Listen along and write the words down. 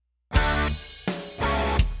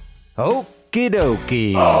Okie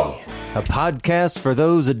dokie. A podcast for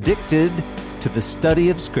those addicted to the study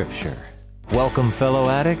of Scripture. Welcome, fellow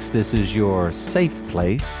addicts. This is your safe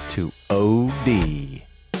place to OD.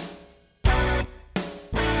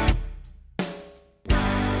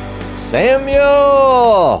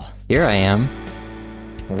 Samuel! Here I am.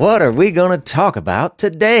 What are we going to talk about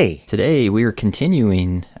today? Today we are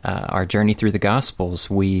continuing our journey through the Gospels.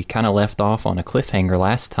 We kind of left off on a cliffhanger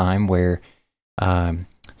last time where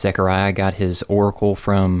Zechariah got his oracle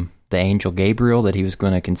from the angel Gabriel that he was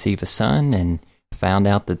going to conceive a son, and found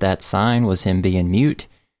out that that sign was him being mute.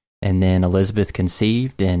 And then Elizabeth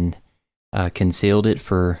conceived and concealed it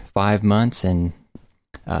for 5 months and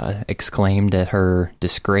exclaimed that her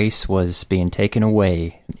disgrace was being taken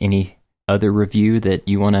away. Any other review that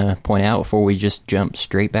you want to point out before we just jump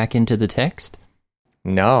straight back into the text?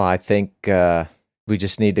 No, I think we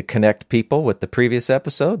just need to connect people with the previous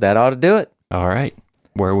episode. That ought to do it. All right.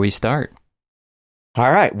 Where we start?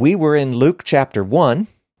 All right. We were in Luke chapter 1,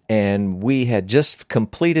 and we had just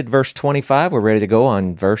completed verse 25. We're ready to go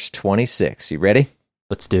on verse 26. You ready?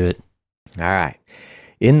 Let's do it. All right.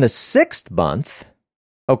 In the 6th month,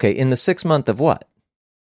 in the 6th month of what?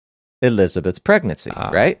 Elizabeth's pregnancy,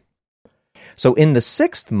 right? So in the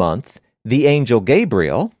 6th month, the angel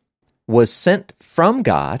Gabriel was sent from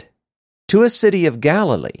God to a city of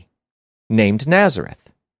Galilee named Nazareth.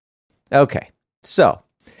 Okay, so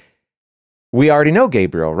we already know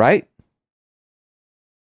Gabriel, right?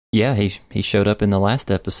 Yeah, he showed up in the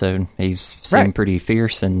last episode. He seemed pretty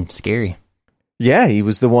fierce and scary. Yeah, he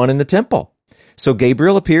was the one in the temple. So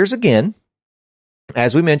Gabriel appears again.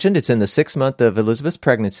 As we mentioned, it's in the 6th month of Elizabeth's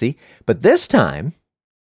pregnancy, but this time,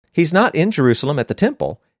 he's not in Jerusalem at the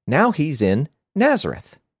temple. Now he's in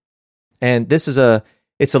Nazareth. And this is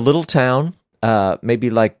it's a little town, maybe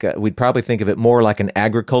like, we'd probably think of it more like an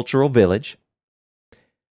agricultural village.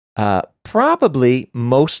 Probably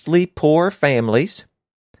mostly poor families,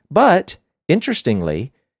 but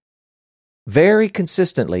interestingly, very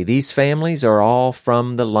consistently, these families are all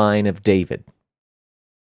from the line of David.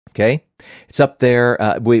 Okay? It's up there,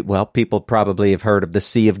 people probably have heard of the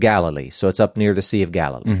Sea of Galilee, so it's up near the Sea of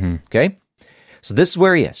Galilee. Mm-hmm. Okay? So this is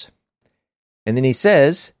where he is. And then he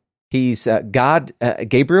says,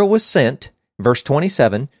 Gabriel was sent, verse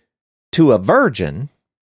 27, to a virgin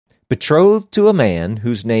betrothed to a man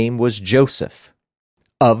whose name was Joseph,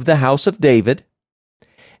 of the house of David,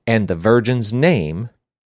 and the virgin's name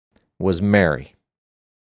was Mary.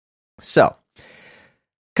 So,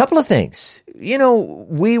 couple of things.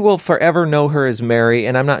 We will forever know her as Mary,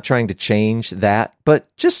 and I'm not trying to change that, but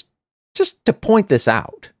just to point this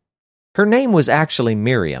out, her name was actually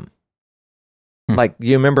Miriam. Like,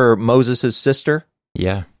 you remember Moses' sister?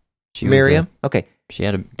 Yeah. Miriam? Okay. She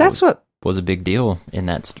had was a big deal in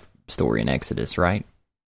that story in Exodus, right?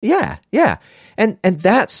 Yeah. And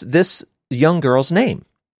that's this young girl's name.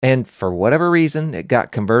 And for whatever reason, it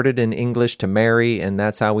got converted in English to Mary, and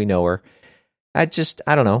that's how we know her. I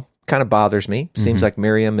don't know, kind of bothers me. Seems like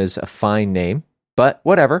Miriam is a fine name, but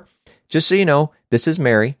whatever. Just so you know, this is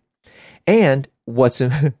Mary. And what's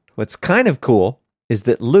kind of cool is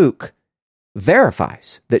that Luke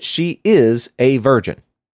verifies that she is a virgin.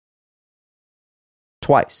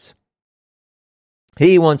 Twice.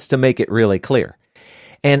 He wants to make it really clear.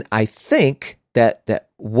 And I think that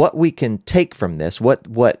what we can take from this, what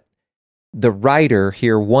the writer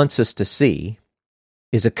here wants us to see,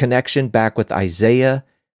 is a connection back with Isaiah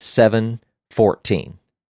 7:14.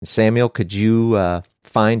 Samuel, could you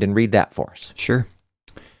find and read that for us? Sure.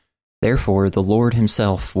 Therefore, the Lord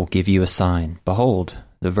himself will give you a sign. Behold,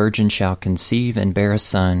 the virgin shall conceive and bear a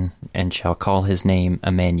son, and shall call his name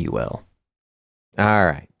Emmanuel. All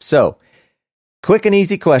right. So, quick and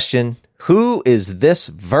easy question. Who is this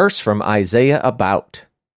verse from Isaiah about?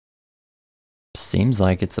 Seems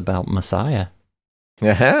like it's about Messiah.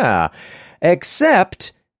 Aha.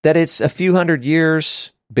 Except that it's a few hundred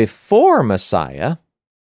years before Messiah.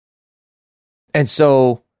 And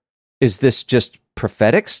so, is this just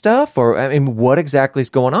prophetic stuff? Or, what exactly is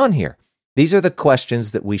going on here? These are the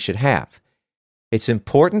questions that we should have. It's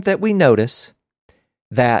important that we notice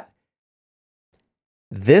that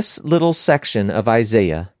this little section of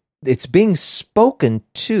Isaiah, it's being spoken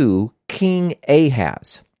to King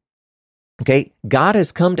Ahaz. Okay, God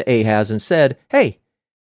has come to Ahaz and said, hey,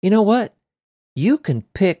 you know what? You can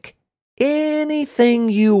pick anything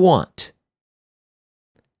you want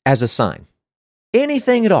as a sign.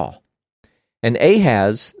 Anything at all. And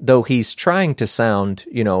Ahaz, though he's trying to sound,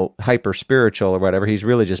 hyper spiritual or whatever, he's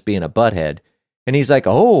really just being a butthead. And he's like,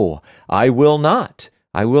 oh, I will not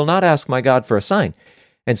ask my God for a sign.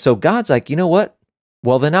 And so God's like, you know what?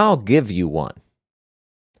 Well, then I'll give you one.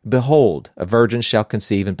 Behold, a virgin shall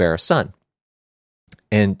conceive and bear a son,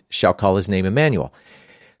 and shall call his name Emmanuel.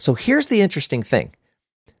 So here's the interesting thing.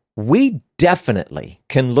 We definitely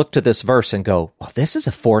can look to this verse and go, well, this is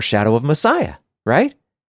a foreshadow of Messiah, right?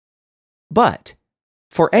 But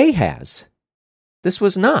for Ahaz, this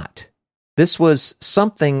was not. This was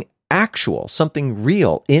something actual, something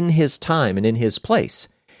real in his time and in his place.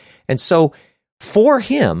 And so for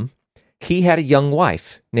him, he had a young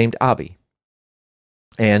wife named Abi.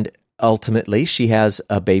 And ultimately, she has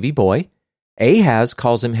a baby boy. Ahaz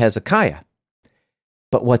calls him Hezekiah.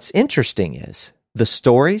 But what's interesting is the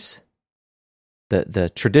stories,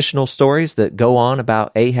 the traditional stories that go on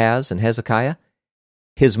about Ahaz and Hezekiah,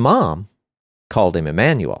 his mom called him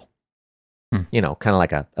Emmanuel. You know, kind of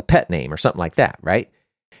like a pet name or something like that, right?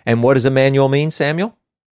 And what does Emmanuel mean, Samuel?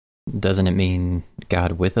 Doesn't it mean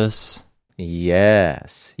God with us?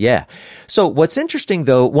 Yes, yeah. So what's interesting,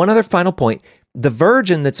 though, one other final point, the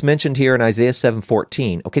virgin that's mentioned here in Isaiah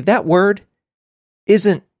 7:14, okay, that word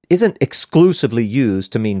isn't exclusively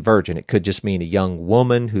used to mean virgin. It could just mean a young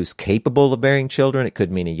woman who's capable of bearing children. It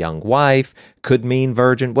could mean a young wife, could mean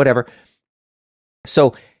virgin, whatever.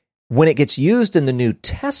 So when it gets used in the New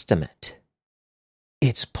Testament,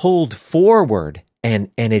 it's pulled forward and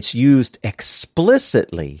it's used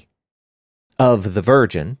explicitly of the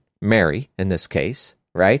virgin, Mary in this case,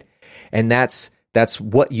 right? And that's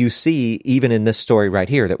what you see even in this story right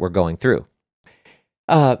here that we're going through.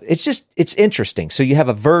 It's interesting. So you have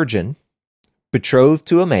a virgin betrothed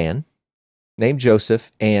to a man named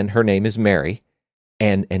Joseph, and her name is Mary.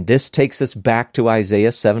 And this takes us back to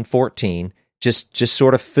Isaiah 7:14, just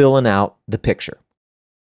sort of filling out the picture.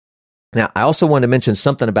 Now, I also want to mention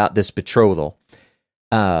something about this betrothal.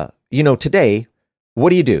 Today, what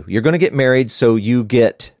do? You're going to get married, so you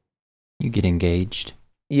get engaged.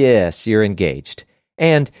 Yes, you're engaged.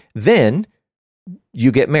 And then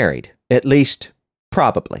you get married, at least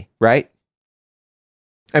probably, right?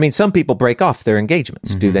 I mean, some people break off their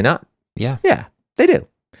engagements, do they not? Yeah. Yeah, they do.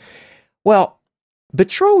 Well,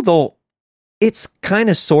 betrothal, it's kind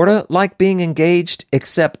of sort of like being engaged,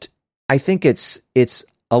 except I think it's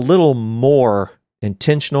a little more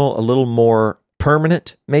intentional, a little more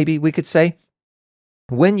permanent, maybe we could say.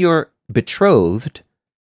 When you're betrothed,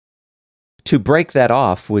 to break that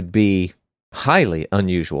off would be highly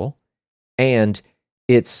unusual, and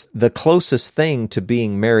it's the closest thing to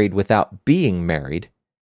being married without being married,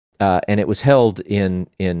 and it was held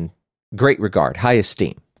in great regard, high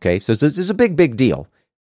esteem. Okay, so it's a big deal.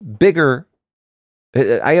 Bigger,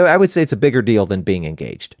 I would say it's a bigger deal than being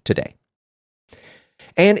engaged today.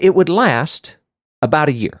 And it would last about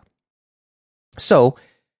a year. So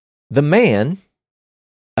the man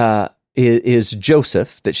is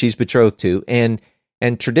Joseph that she's betrothed to, and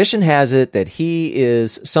tradition has it that he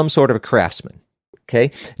is some sort of a craftsman.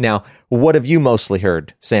 Okay, now what have you mostly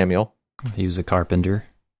heard, Samuel? He was a carpenter.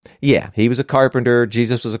 Yeah, he was a carpenter.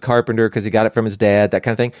 Jesus was a carpenter because he got it from his dad, that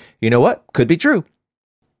kind of thing. You know what? Could be true.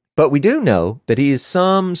 But we do know that he is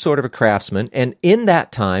some sort of a craftsman, and in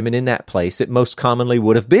that time and in that place, it most commonly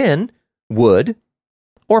would have been wood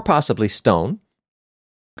or possibly stone.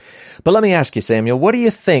 But let me ask you, Samuel, what do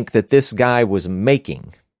you think that this guy was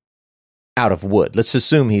making out of wood? Let's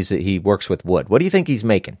assume he works with wood. What do you think he's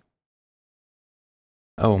making?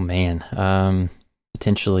 Oh, man.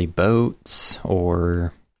 Potentially boats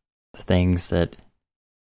or things that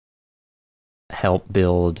help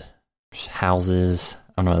build houses.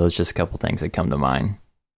 I don't know, there's just a couple things that come to mind.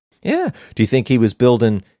 Yeah. Do you think he was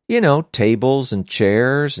building, tables and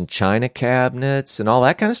chairs and china cabinets and all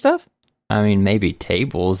that kind of stuff? I mean, maybe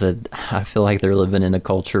tables. I feel like they're living in a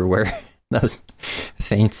culture where those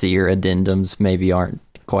fancier addendums maybe aren't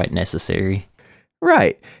quite necessary.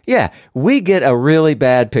 Right. Yeah. We get a really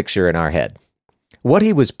bad picture in our head. What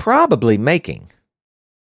he was probably making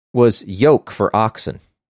was yoke for oxen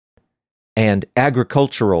and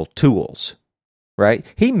agricultural tools, right?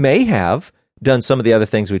 He may have done some of the other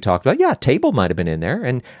things we talked about. Yeah, a table might have been in there.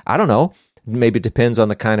 And I don't know, maybe it depends on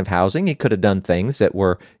the kind of housing. He could have done things that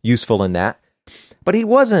were useful in that. But he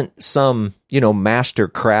wasn't some, master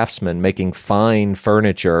craftsman making fine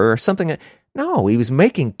furniture or something. No, he was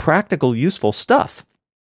making practical, useful stuff.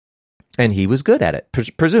 And he was good at it,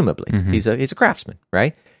 presumably. Mm-hmm. He's a craftsman,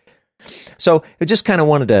 right? So I just kind of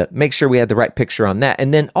wanted to make sure we had the right picture on that.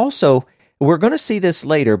 And then also, we're going to see this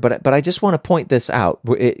later, but I just want to point this out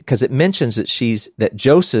because it mentions that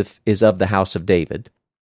Joseph is of the house of David.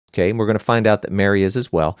 Okay, and we're going to find out that Mary is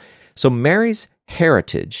as well. So Mary's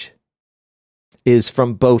heritage is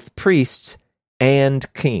from both priests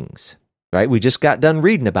and kings, right? We just got done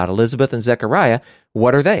reading about Elizabeth and Zechariah.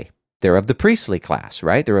 What are they? They're of the priestly class,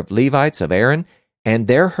 right? They're of Levites, of Aaron, and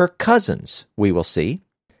they're her cousins, we will see.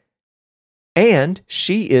 And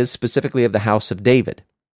she is specifically of the house of David,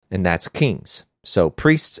 and that's kings. So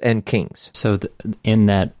priests and kings. So in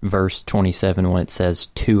that verse 27, when it says,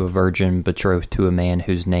 to a virgin betrothed to a man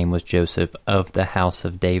whose name was Joseph of the house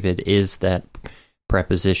of David, is that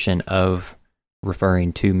preposition of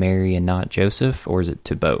referring to Mary and not Joseph, or is it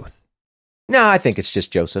to both? No, I think it's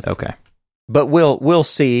just Joseph. Okay. But we'll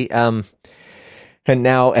see. And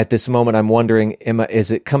now at this moment, I'm wondering, is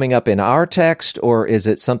it coming up in our text, or is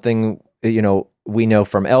it something, we know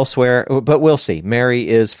from elsewhere? But we'll see. Mary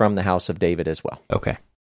is from the house of David as well. Okay.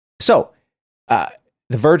 So the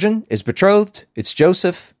virgin is betrothed. It's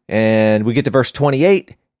Joseph. And we get to verse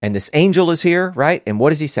 28, and this angel is here, right? And what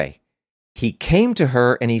does he say? He came to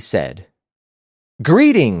her and he said,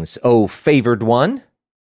 "Greetings, O favored one.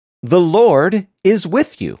 The Lord is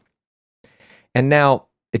with you." And now,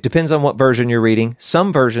 it depends on what version you're reading.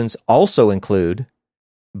 Some versions also include,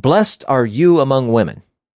 "Blessed are you among women,"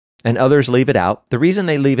 and others leave it out. The reason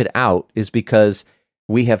they leave it out is because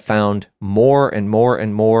we have found more and more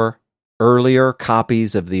and more earlier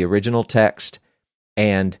copies of the original text,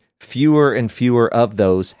 and fewer and fewer of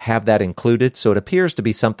those have that included, so it appears to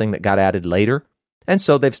be something that got added later, and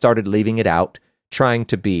so they've started leaving it out, trying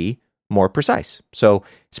to be more precise. So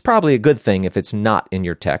it's probably a good thing if it's not in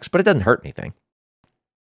your text, but it doesn't hurt anything.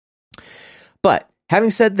 But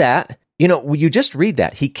having said that, you just read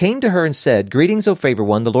that. He came to her and said, "Greetings, O favored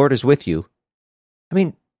one, the Lord is with you." I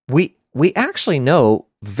mean, we actually know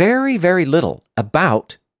very, very little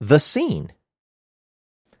about the scene.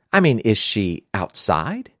 I mean, is she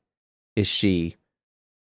outside? Is she,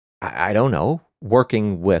 I don't know,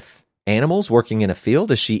 working with animals, working in a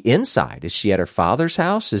field? Is she inside? Is she at her father's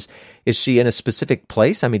house? Is she in a specific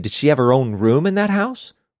place? I mean, did she have her own room in that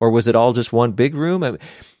house? Or was it all just one big room? I mean,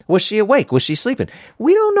 was she awake? Was she sleeping?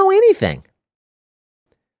 We don't know anything.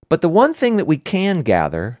 But the one thing that we can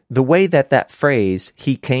gather, the way that phrase,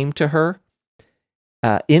 "he came to her,"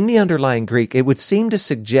 in the underlying Greek, it would seem to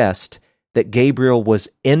suggest that Gabriel was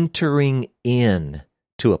entering in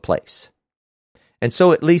to a place. And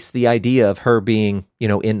so at least the idea of her being,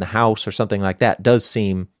 in the house or something like that does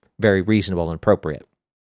seem very reasonable and appropriate.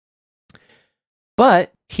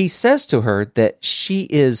 But he says to her that she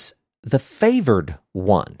is the favored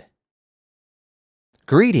one.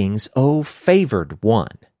 "Greetings, O favored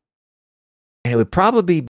one." And it would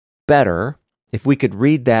probably be better if we could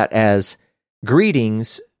read that as,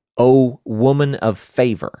 "Greetings, O woman of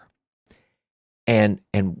favor." And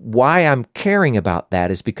why I'm caring about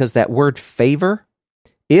that is because that word favor,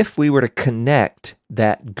 if we were to connect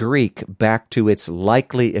that Greek back to its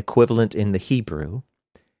likely equivalent in the Hebrew,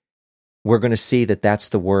 we're going to see that that's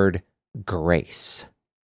the word grace.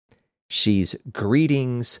 She's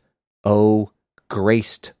 "Greetings, O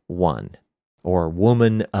graced one," or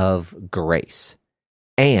woman of grace.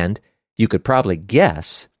 And you could probably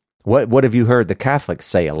guess, what have you heard the Catholics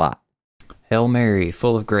say a lot? Hail Mary,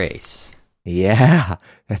 full of grace. Yeah,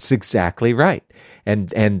 that's exactly right. And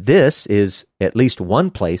this is at least one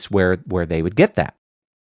place where they would get that.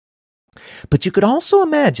 But you could also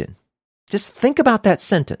imagine, just think about that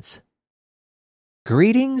sentence.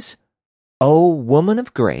 "Greetings, O woman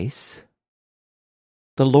of grace,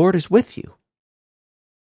 the Lord is with you."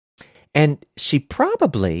 And she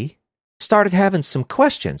probably started having some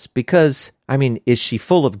questions because, is she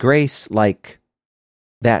full of grace like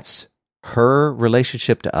that's her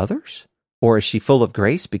relationship to others? Or is she full of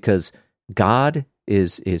grace because God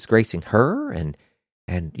is gracing her? And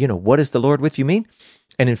what does the Lord with you mean?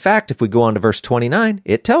 And in fact, if we go on to verse 29,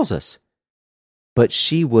 it tells us, "But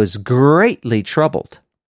she was greatly troubled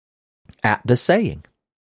at the saying,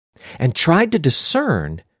 and tried to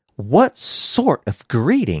discern what sort of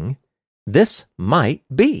greeting this might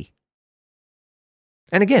be."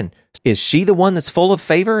 And again, is she the one that's full of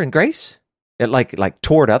favor and grace? Like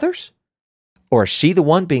toward others? Or is she the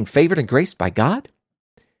one being favored and graced by God?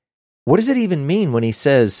 What does it even mean when he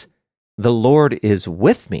says, "The Lord is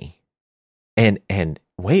with me"? And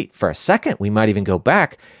wait for a second, we might even go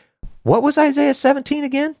back. What was Isaiah 17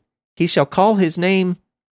 again? "He shall call his name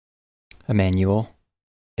Emmanuel.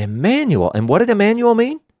 Emmanuel." And what did Emmanuel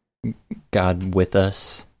mean? God with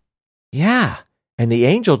us. Yeah. And the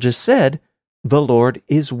angel just said, "The Lord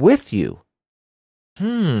is with you."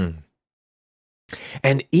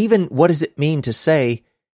 And even what does it mean to say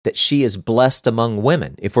that she is blessed among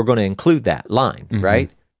women, if we're going to include that line,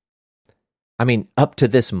 right? Up to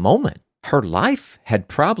this moment, her life had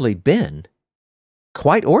probably been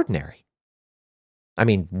quite ordinary.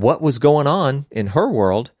 What was going on in her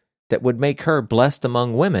world that would make her blessed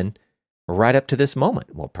among women right up to this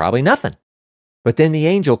moment? Well, probably nothing. But then the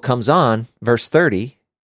angel comes on, verse 30,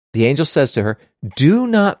 the angel says to her, "Do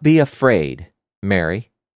not be afraid,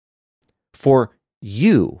 Mary, for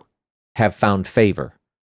you have found favor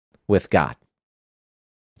with God."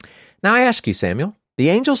 Now I ask you, Samuel, the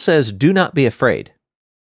angel says, "Do not be afraid."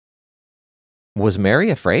 Was Mary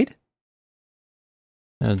afraid?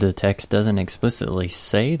 The text doesn't explicitly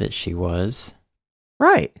say that she was.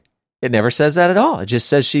 Right. It never says that at all. It just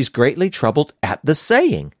says she's greatly troubled at the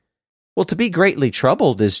saying. Well, to be greatly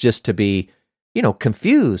troubled is just to be,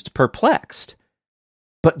 confused, perplexed.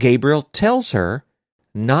 But Gabriel tells her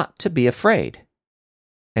not to be afraid.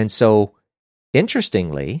 And so,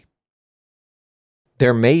 interestingly,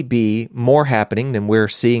 there may be more happening than we're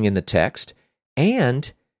seeing in the text,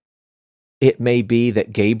 and it may be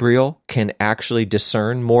that Gabriel can actually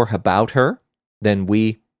discern more about her than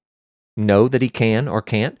we know that he can or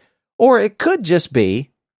can't. Or it could just be,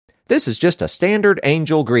 this is just a standard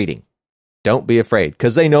angel greeting. Don't be afraid,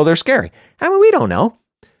 because they know they're scary. I mean, we don't know.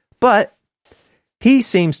 But he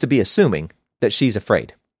seems to be assuming that she's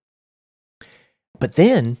afraid. But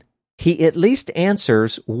then he at least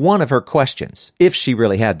answers one of her questions, if she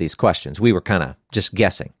really had these questions. We were kind of just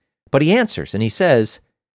guessing. But he answers, and he says,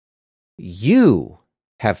 "You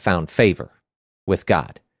have found favor with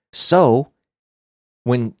God." So,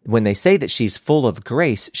 when they say that she's full of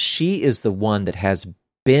grace, she is the one that has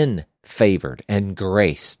been favored and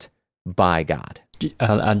graced by God.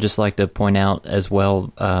 I'd just like to point out as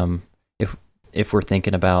well, if we're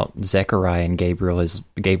thinking about Zechariah and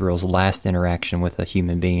Gabriel's last interaction with a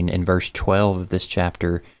human being, in verse 12 of this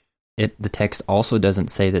chapter, the text also doesn't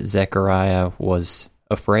say that Zechariah was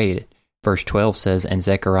afraid. Verse 12 says, "And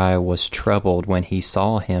Zechariah was troubled when he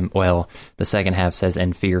saw him." Well, the second half says,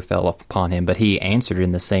 "And fear fell upon him." But he answered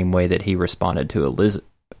in the same way that he responded to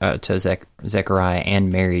Zechariah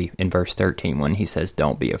and Mary in verse 13 when he says,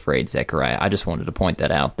 "Don't be afraid, Zechariah." I just wanted to point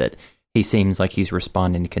that out, that he seems like he's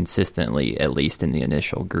responding consistently, at least in the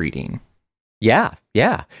initial greeting. Yeah.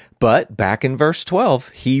 But back in verse 12,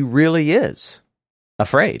 he really is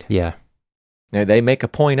afraid. Yeah. Now, they make a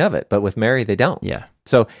point of it, but with Mary, they don't. Yeah.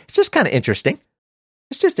 So it's just kind of interesting.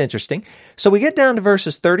 It's just interesting. So we get down to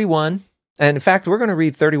verses 31, and in fact, we're going to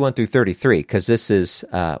read 31 through 33, because this is,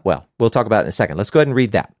 we'll talk about it in a second. Let's go ahead and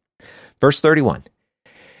read that. Verse 31.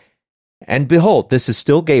 "And behold," this is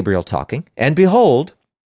still Gabriel talking, "and behold,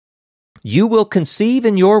 you will conceive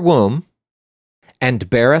in your womb and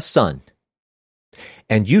bear a son,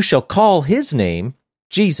 and you shall call his name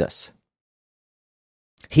Jesus.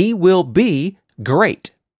 He will be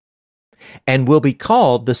great, and will be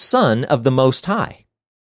called the Son of the Most High.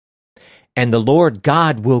 And the Lord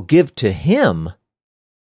God will give to him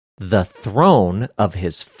the throne of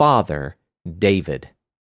his father David.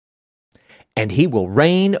 And he will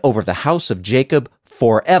reign over the house of Jacob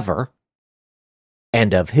forever,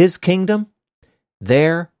 and of his kingdom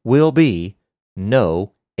there will be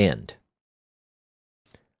no end."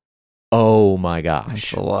 Oh my gosh.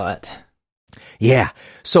 That's a lot. Yeah.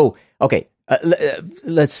 So, okay.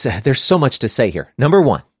 There's so much to say here. Number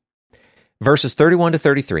one, verses 31 to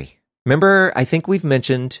 33. Remember, I think we've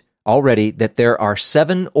mentioned already that there are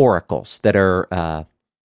 7 oracles that are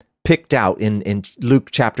picked out in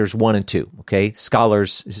Luke chapters 1 and 2. Okay,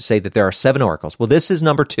 scholars say that there are 7 oracles. Well, this is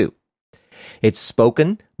number 2. It's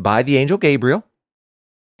spoken by the angel Gabriel,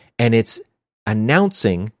 and it's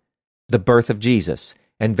announcing the birth of Jesus.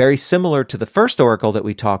 And very similar to the first oracle that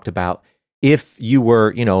we talked about, if you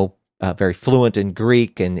were, very fluent in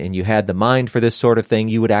Greek and you had the mind for this sort of thing,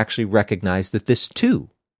 you would actually recognize that this too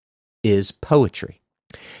is poetry.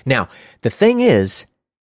 Now, the thing is,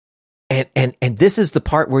 and this is the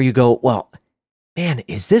part where you go, well, man,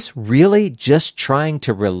 is this really just trying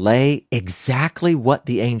to relay exactly what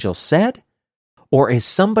the angel said? Or is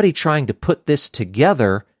somebody trying to put this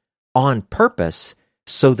together on purpose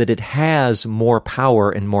so that it has more power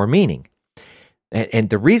and more meaning? And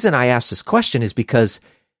the reason I ask this question is because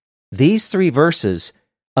these 3 verses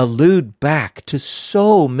allude back to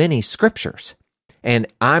so many scriptures. And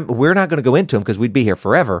we're not going to go into them because we'd be here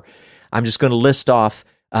forever. I'm just going to list off,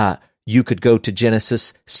 you could go to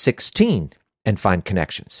Genesis 16 and find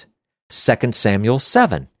connections. 2 Samuel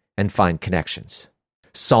 7 and find connections.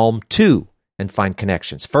 Psalm 2 and find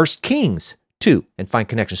connections. 1 Kings 2 and find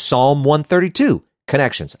connections. Psalm 132,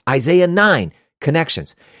 connections. Isaiah 9,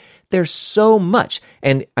 connections. There's so much.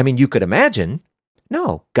 And I mean, you could imagine,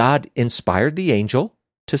 no, God inspired the angel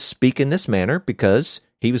to speak in this manner because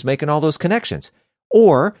he was making all those connections.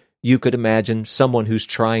 Or you could imagine someone who's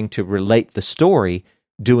trying to relate the story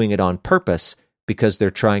doing it on purpose because they're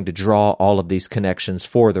trying to draw all of these connections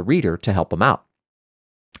for the reader to help them out.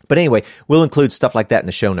 But anyway, we'll include stuff like that in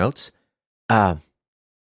the show notes.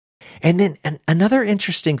 And then another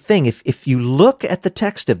interesting thing, if you look at the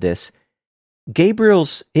text of this,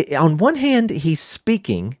 Gabriel's, on one hand, he's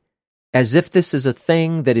speaking as if this is a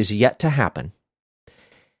thing that is yet to happen.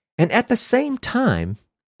 And at the same time,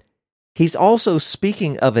 he's also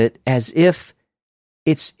speaking of it as if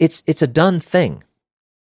it's a done thing.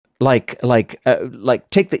 Like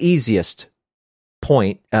take the easiest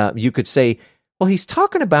point. You could say, well, he's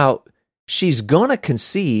talking about she's gonna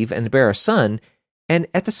conceive and bear a son, and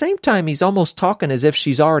at the same time, he's almost talking as if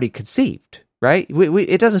she's already conceived, right?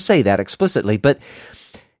 It doesn't say that explicitly, but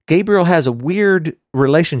Gabriel has a weird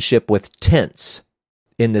relationship with tense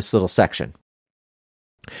in this little section.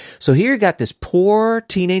 So here you got this poor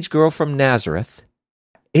teenage girl from Nazareth.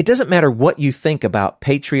 It doesn't matter what you think about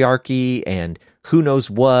patriarchy and who knows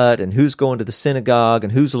what and who's going to the synagogue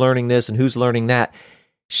and who's learning this and who's learning that.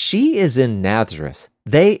 She is in Nazareth.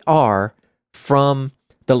 They are from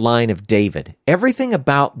the line of David. Everything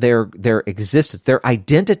about their existence, their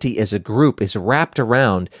identity as a group is wrapped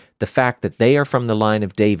around the fact that they are from the line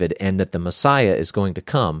of David and that the Messiah is going to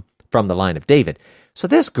come from the line of David. So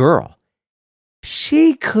this girl,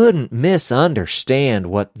 she couldn't misunderstand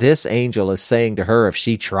what this angel is saying to her if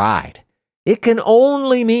she tried. It can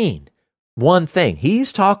only mean one thing.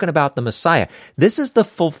 He's talking about the Messiah. This is the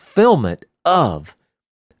fulfillment of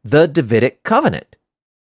the Davidic covenant.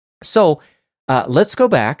 So let's go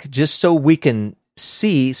back just so we can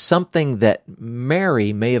see something that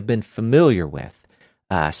Mary may have been familiar with.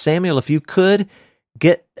 Samuel, if you could,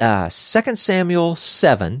 get 2 Samuel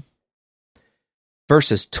 7,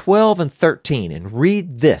 verses 12 and 13, and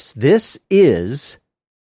read this. This is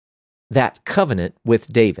that covenant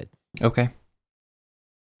with David. Okay.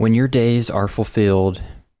 When your days are fulfilled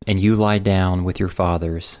and you lie down with your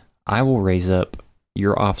fathers, I will raise up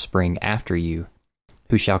your offspring after you,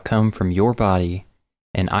 who shall come from your body,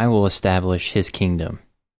 and I will establish his kingdom.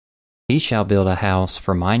 He shall build a house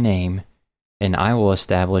for my name, and I will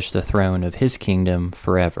establish the throne of his kingdom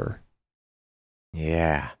forever.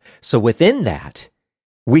 Yeah. So within that,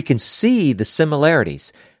 we can see the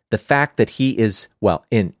similarities. The fact that he is, well,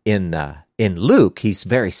 in Luke, he's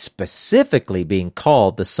very specifically being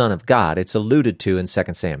called the Son of God. It's alluded to in 2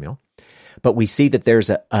 Samuel. But we see that there's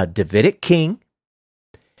a Davidic king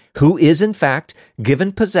who is, in fact,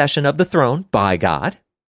 given possession of the throne by God.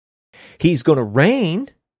 He's going to reign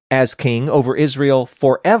as king over Israel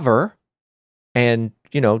forever. And,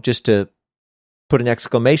 just to put an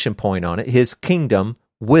exclamation point on it, his kingdom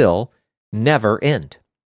will never end.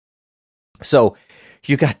 So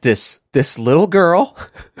you got this little girl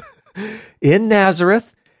in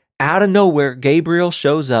Nazareth. Out of nowhere, Gabriel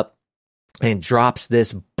shows up and drops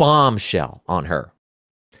this bombshell on her.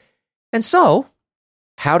 And so,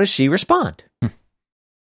 how does she respond?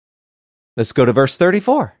 Let's go to verse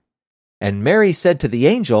 34. And Mary said to the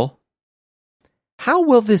angel, "How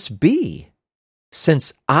will this be,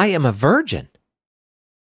 since I am a virgin?"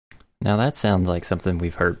 Now that sounds like something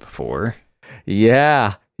we've heard before.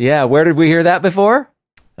 Yeah. Where did we hear that before?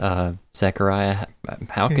 Zechariah,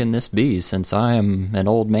 how can this be, since I am an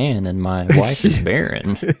old man and my wife is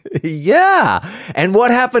barren? Yeah. And what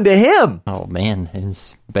happened to him? Oh, man,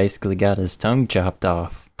 he's basically got his tongue chopped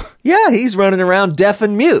off. Yeah, he's running around deaf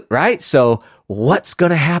and mute, right? So what's going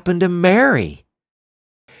to happen to Mary?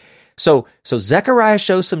 So Zechariah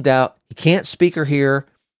shows some doubt. He can't speak or hear.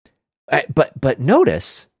 But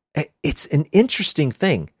notice, it's an interesting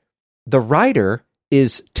thing. The writer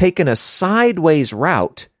is taking a sideways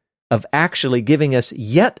route of actually giving us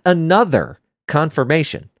yet another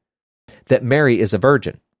confirmation that Mary is a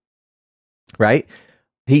virgin, right?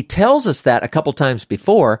 He tells us that a couple times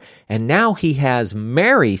before, and now he has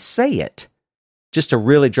Mary say it just to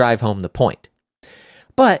really drive home the point.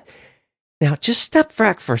 But now just step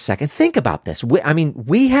back for a second. Think about this.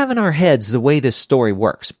 We have in our heads the way this story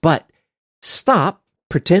works, but stop,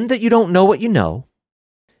 pretend that you don't know what you know.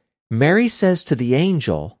 Mary says to the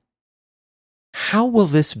angel, "How will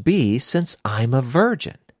this be, since I'm a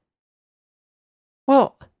virgin?"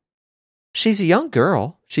 Well, she's a young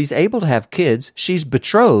girl. She's able to have kids. She's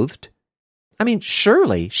betrothed.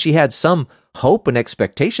 Surely she had some hope and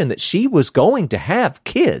expectation that she was going to have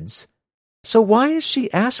kids. So why is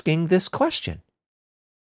she asking this question?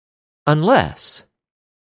 Unless,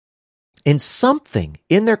 in something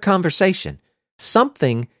in their conversation,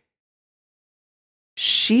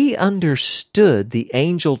 she understood the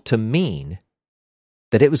angel to mean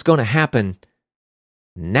that it was going to happen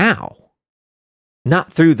now,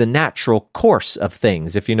 not through the natural course of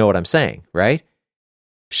things, if you know what I'm saying, right?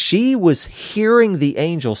 She was hearing the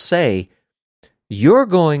angel say, "You're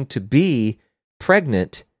going to be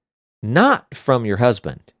pregnant not from your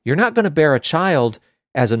husband. You're not going to bear a child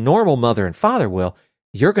as a normal mother and father will.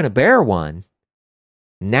 You're going to bear one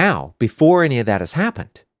now, before any of that has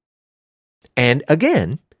happened. And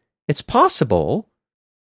again, it's possible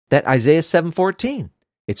that Isaiah 7:14,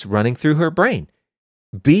 it's running through her brain.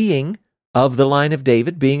 Being of the line of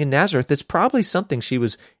David, being in Nazareth, it's probably something she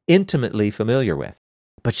was intimately familiar with.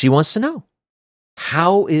 But she wants to know,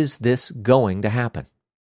 how is this going to happen?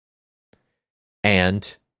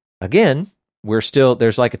 And again,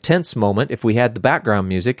 there's like a tense moment. If we had the background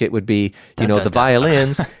music, it would be, the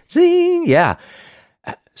violins. Zing, yeah.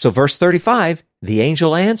 So verse 35, the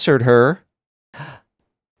angel answered her,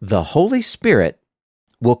 the Holy Spirit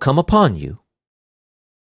will come upon you,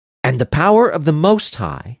 and the power of the Most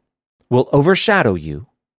High will overshadow you,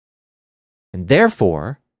 and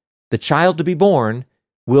therefore the child to be born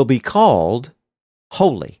will be called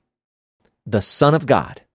Holy, the Son of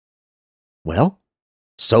God. Well,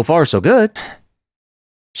 so far so good.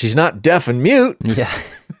 She's not deaf and mute. Yeah.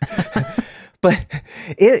 But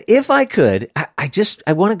if I could,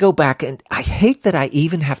 I want to go back, and I hate that I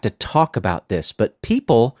even have to talk about this, but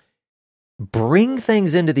people bring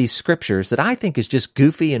things into these scriptures that I think is just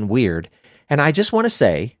goofy and weird. And I just want to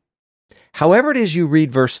say, however it is you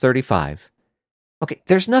read verse 35, okay,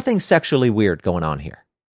 there's nothing sexually weird going on here.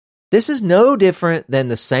 This is no different than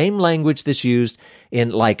the same language that's used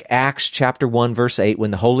in like Acts chapter 1, verse 8,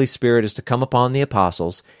 when the Holy Spirit is to come upon the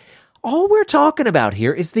apostles. All we're talking about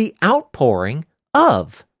here is the outpouring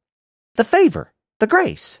of the favor, the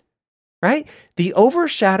grace, right? The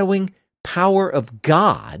overshadowing power of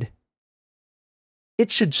God. It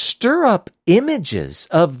should stir up images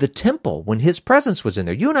of the temple when his presence was in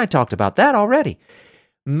there. You and I talked about that already.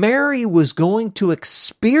 Mary was going to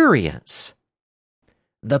experience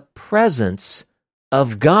the presence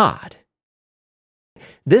of God.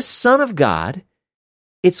 This Son of God,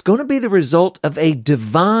 it's going to be the result of a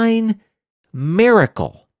divine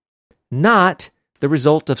miracle, not the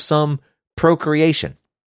result of some procreation.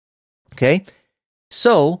 Okay?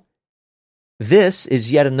 So, this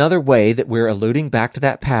is yet another way that we're alluding back to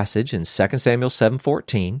that passage in 2 Samuel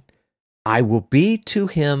 7:14. I will be to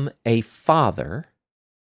him a father,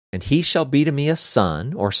 and he shall be to me a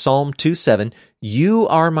son, or Psalm 2:7, you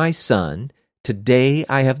are my son, today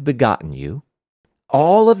I have begotten you.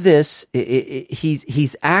 All of this,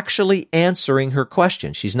 he's actually answering her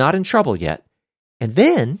question. She's not in trouble yet. And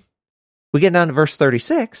then we get down to verse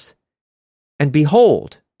 36, and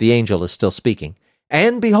behold, the angel is still speaking,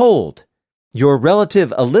 and behold, your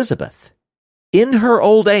relative Elizabeth, in her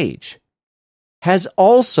old age, has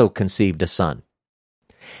also conceived a son.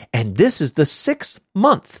 And this is the 6th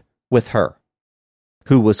month with her,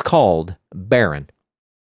 who was called barren.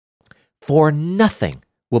 For nothing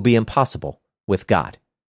will be impossible with God.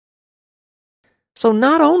 So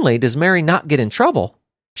not only does Mary not get in trouble,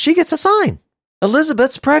 she gets a sign.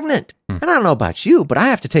 Elizabeth's pregnant. And I don't know about you, but I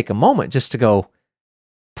have to take a moment just to go,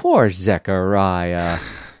 poor Zechariah.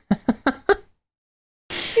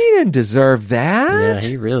 He didn't deserve that. Yeah,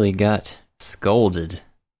 he really got scolded.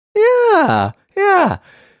 Yeah.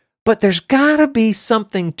 But there's got to be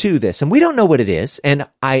something to this, and we don't know what it is, and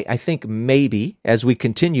I think maybe as we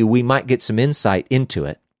continue, we might get some insight into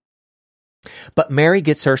it. But Mary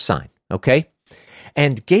gets her sign, okay?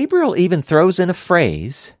 And Gabriel even throws in a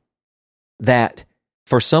phrase that,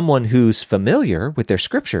 for someone who's familiar with their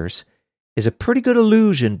scriptures, is a pretty good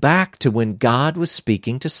allusion back to when God was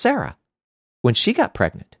speaking to Sarah, when she got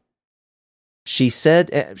pregnant. She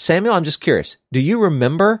said, Samuel, I'm just curious, do you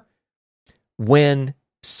remember when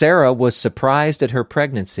Sarah was surprised at her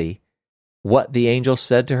pregnancy, what the angel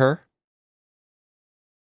said to her?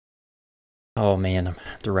 Oh man, I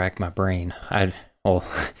have to rack my brain.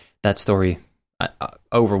 That story,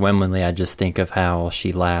 overwhelmingly, I just think of how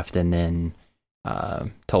she laughed and then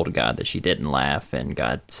told God that she didn't laugh, and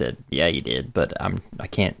God said, "Yeah, you did," but I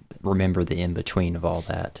can't remember the in between of all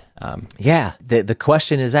that. The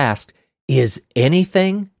question is asked: is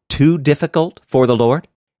anything too difficult for the Lord?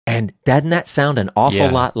 And doesn't that sound an awful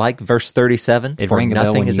lot like verse 37? It for rang a bell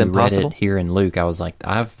nothing when is you impossible. read it here in Luke. I was like,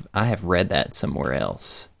 I have read that somewhere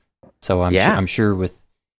else. So I'm sure with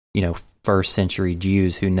first century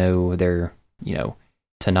Jews who know their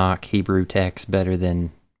Tanakh Hebrew text better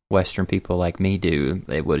than Western people like me do,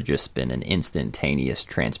 it would have just been an instantaneous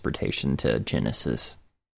transportation to Genesis.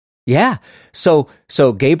 Yeah. So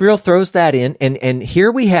Gabriel throws that in, and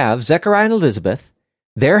here we have Zechariah and Elizabeth.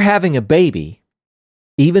 They're having a baby,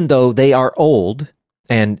 even though they are old,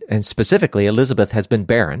 and specifically Elizabeth has been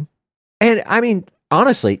barren. And I mean,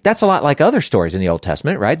 honestly, that's a lot like other stories in the Old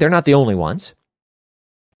Testament, right? They're not the only ones.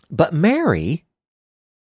 But Mary,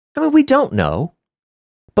 I mean, we don't know,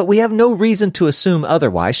 but we have no reason to assume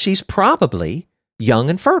otherwise. She's probably young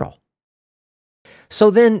and fertile. So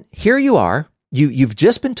then here you are. You've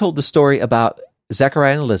just been told the story about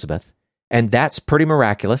Zechariah and Elizabeth, and that's pretty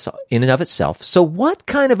miraculous in and of itself. So what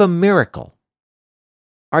kind of a miracle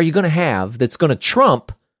are you going to have that's going to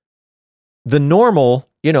trump the normal,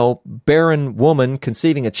 barren woman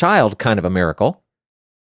conceiving a child kind of a miracle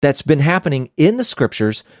that's been happening in the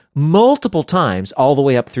scriptures multiple times all the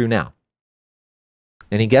way up through now?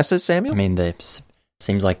 Any guesses, Samuel? I mean, it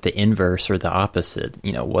seems like the inverse or the opposite.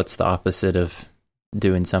 What's the opposite of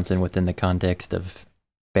doing something within the context of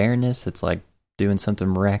barrenness? It's like doing something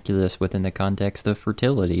miraculous within the context of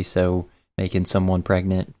fertility. So making someone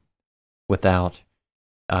pregnant without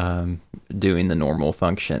doing the normal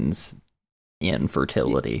functions in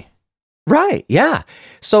fertility. Right, yeah.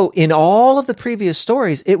 So in all of the previous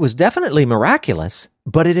stories, it was definitely miraculous,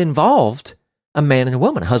 but it involved a man and a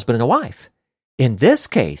woman, a husband and a wife. In this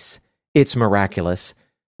case, it's miraculous,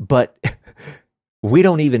 but we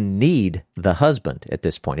don't even need the husband at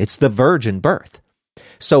this point. It's the virgin birth.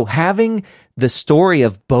 So having the story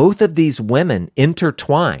of both of these women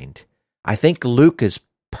intertwined, I think Luke is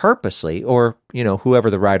purposely, or whoever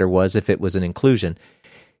the writer was, if it was an inclusion,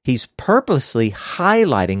 he's purposely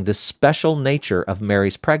highlighting the special nature of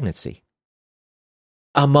Mary's pregnancy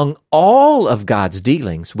among all of God's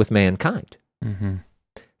dealings with mankind. Mm-hmm.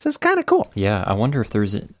 So it's kind of cool. Yeah, I wonder if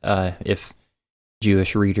there's if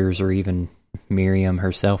Jewish readers or even Miriam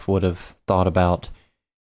herself would have thought about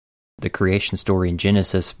the creation story in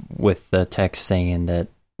Genesis with the text saying that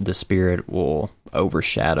the Spirit will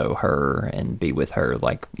overshadow her and be with her,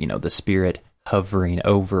 like, the Spirit hovering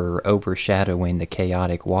overshadowing the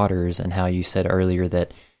chaotic waters, and how you said earlier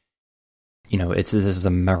that, this is a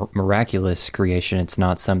miraculous creation. It's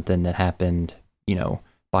not something that happened,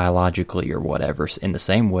 biologically or whatever. In the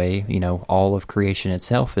same way, all of creation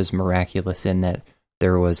itself is miraculous in that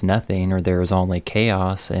there was nothing, or there was only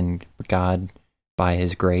chaos, and God, by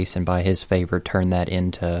His grace and by His favor, turned that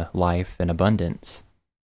into life and abundance.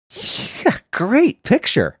 Yeah, great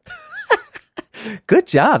picture. Good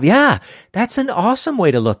job. Yeah, that's an awesome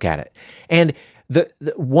way to look at it. And the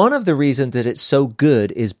one of the reasons that it's so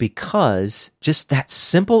good is because just that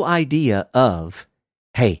simple idea of,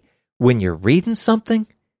 hey, when you're reading something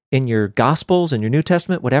in your Gospels, in your New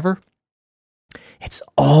Testament, whatever, it's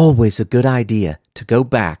always a good idea to go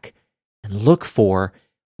back and look for,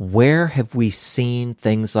 where have we seen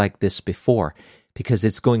things like this before? Because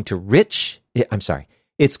it's going to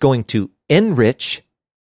it's going to enrich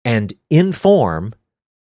and inform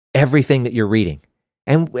everything that you're reading.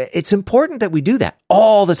 And it's important that we do that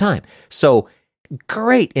all the time. So,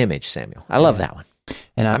 great image, Samuel. I love that one.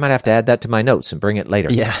 And I might have to add that to my notes and bring it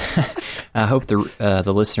later. Yeah. I hope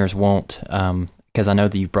the listeners won't, because I know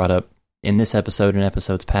that you brought up in this episode and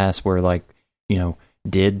episodes past where,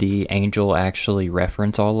 did the angel actually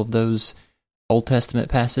reference all of those Old Testament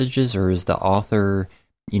passages, or is the author,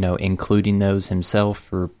 including those himself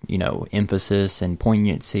for, emphasis and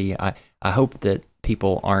poignancy? I hope that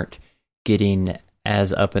people aren't getting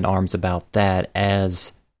as up in arms about that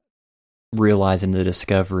as realizing the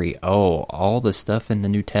discovery, all the stuff in the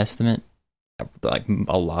New Testament, like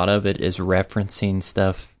a lot of it is referencing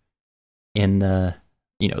stuff in the,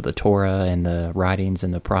 the Torah and the writings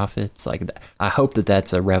and the prophets. Like, I hope that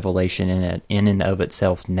that's a revelation in and of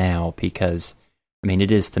itself now, because,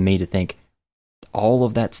 it is to me to think all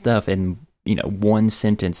of that stuff in, one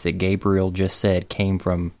sentence that Gabriel just said came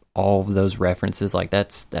from all of those references. Like,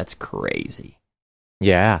 that's crazy.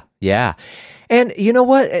 Yeah. And you know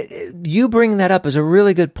what? You bring that up as a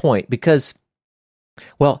really good point, because,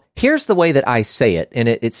 well, here's the way that I say it, and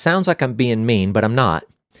it sounds like I'm being mean, but I'm not.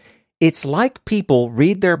 It's like people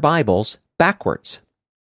read their Bibles backwards.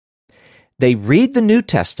 They read the New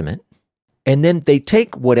Testament, and then they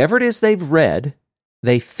take whatever it is they've read,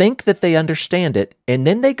 they think that they understand it, and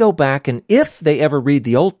then they go back, and if they ever read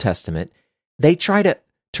the Old Testament, they try to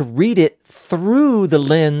read it through the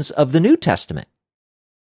lens of the New Testament.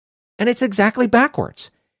 And it's exactly backwards.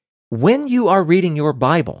 When you are reading your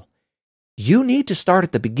Bible, you need to start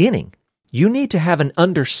at the beginning. You need to have an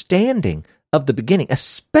understanding of the beginning,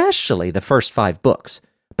 especially the first 5 books,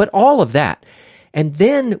 but all of that. And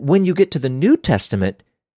then when you get to the New Testament,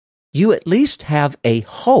 you at least have a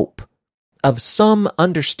hope of some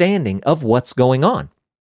understanding of what's going on.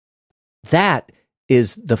 That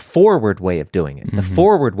is the forward way of doing it, the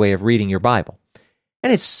forward way of reading your Bible.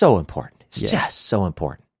 And it's so important. It's just so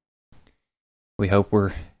important. We hope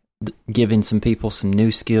we're giving some people some new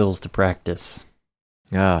skills to practice.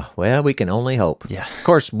 Well, we can only hope. Yeah. Of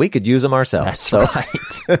course, we could use them ourselves. That's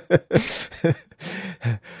right.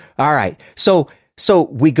 All right. So So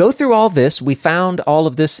we go through all this. We found all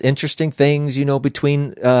of this interesting things,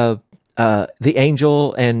 between the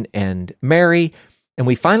angel and Mary, and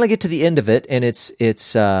we finally get to the end of it, and it's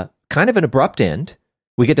kind of an abrupt end.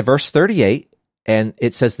 We get to verse 38, and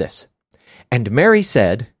it says this: "And Mary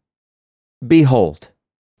said, 'Behold,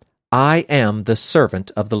 I am the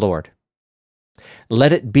servant of the Lord.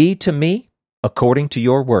 Let it be to me according to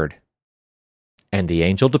your word.' And the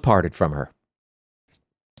angel departed from her."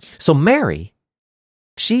 So Mary,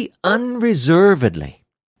 she unreservedly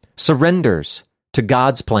surrenders to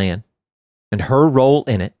God's plan and her role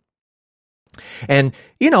in it. And,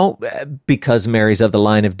 because Mary's of the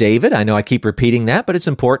line of David, I know I keep repeating that, but it's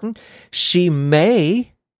important, she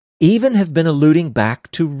may even have been alluding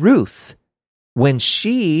back to Ruth when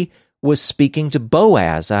she was speaking to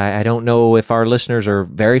Boaz. I don't know if our listeners are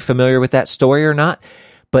very familiar with that story or not,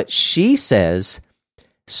 but she says,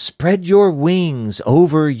 "Spread your wings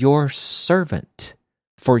over your servant,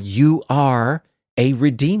 for you are a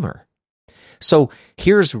redeemer." So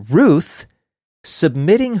here's Ruth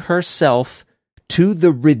submitting herself to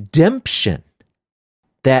the redemption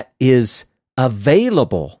that is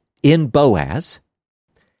available in Boaz.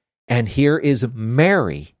 And here is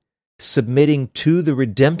Mary submitting to the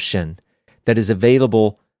redemption that is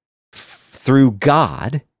available through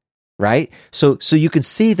God, right? So you can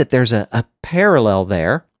see that there's a parallel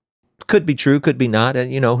there. Could be true, could be not,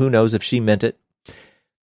 and who knows if she meant it.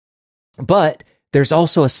 But there's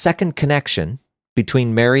also a second connection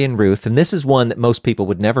between Mary and Ruth, and this is one that most people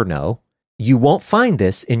would never know. You won't find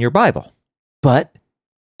this in your Bible. But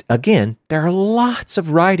again, there are lots of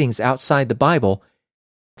writings outside the Bible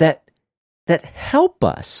that help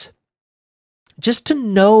us just to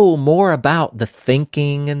know more about the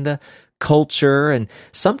thinking and the culture, and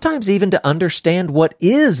sometimes even to understand what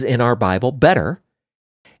is in our Bible better.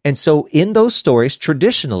 And so in those stories,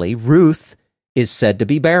 traditionally, Ruth is said to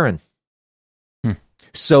be barren.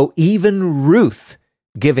 So even Ruth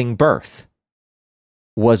giving birth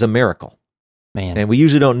was a miracle. Man. And we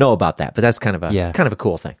usually don't know about that, but that's kind of a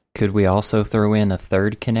cool thing. Could we also throw in a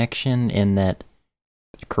third connection in that,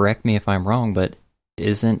 correct me if I'm wrong, but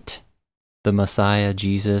isn't the Messiah,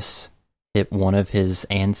 Jesus, one of his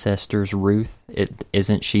ancestors, Ruth?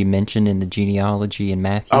 Isn't she mentioned in the genealogy in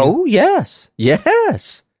Matthew? Oh, yes.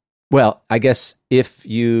 Yes. Well, I guess if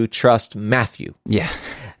you trust Matthew. Yeah.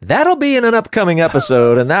 That'll be in an upcoming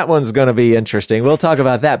episode, and that one's going to be interesting. We'll talk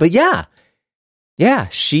about that. But yeah,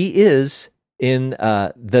 she is in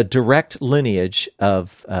the direct lineage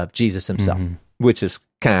of Jesus himself, which is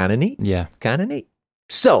kind of neat. Yeah. Kind of neat.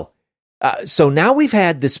 So now we've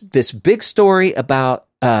had this big story about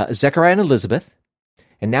Zechariah and Elizabeth,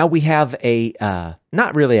 and now we have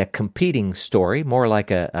not really a competing story, more like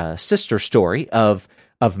a sister story of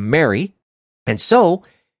Mary. And so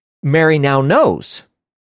Mary now knows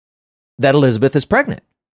that Elizabeth is pregnant.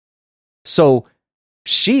 So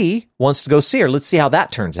she wants to go see her. Let's see how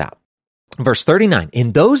that turns out. Verse 39,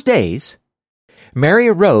 "In those days, Mary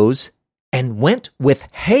arose and went with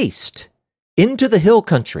haste into the hill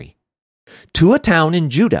country, to a town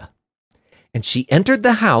in Judah. And she entered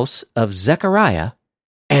the house of Zechariah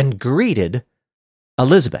and greeted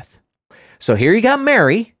Elizabeth." So here you got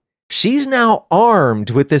Mary. She's now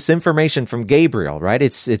armed with this information from Gabriel, right?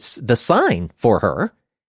 It's the sign for her.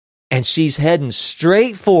 And she's heading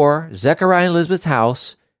straight for Zechariah and Elizabeth's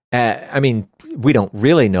house. We don't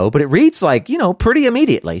really know, but it reads like, pretty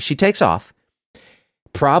immediately. She takes off.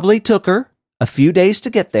 Probably took her a few days to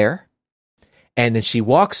get there. And then she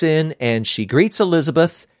walks in and she greets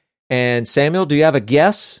Elizabeth. And Samuel, do you have a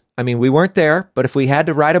guess? We weren't there, but if we had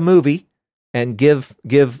to write a movie and give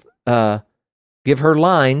her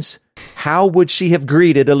lines, how would she have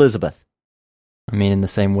greeted Elizabeth? In the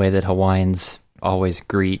same way that Hawaiians always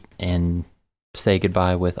greet and say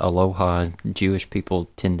goodbye with aloha, Jewish people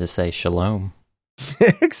tend to say shalom.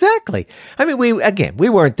 Exactly. We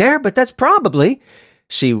weren't there, but that's probably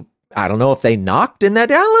I don't know if they knocked in that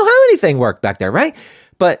day. I don't know how anything worked back there, right?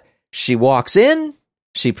 But she walks in,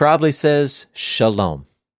 she probably says shalom.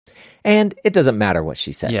 And it doesn't matter what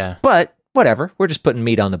she says. Yeah. But whatever, we're just putting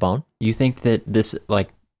meat on the bone. You think that this,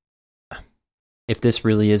 if this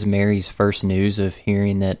really is Mary's first news of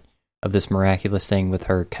hearing of this miraculous thing with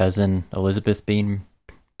her cousin Elizabeth being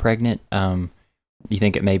pregnant, you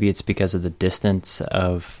think it's because of the distance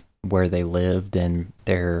of where they lived and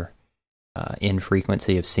their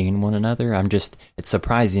infrequency of seeing one another? It's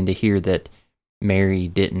surprising to hear that Mary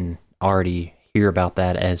didn't already hear about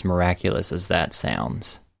that, as miraculous as that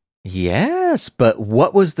sounds. Yes, but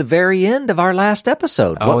what was the very end of our last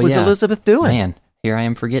episode? What was Elizabeth doing? Man, here I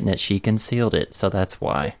am forgetting it. She concealed it, so that's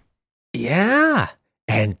why. Yeah,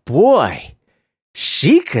 and boy,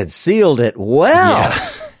 she concealed it well, Yeah.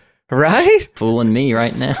 right? Fooling me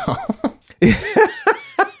right now.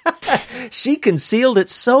 She concealed it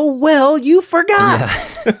so well, you forgot.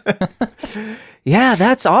 Yeah. Yeah,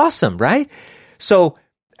 that's awesome, right? So,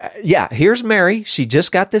 here's Mary. She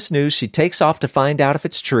just got this news. She takes off to find out if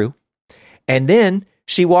it's true. And then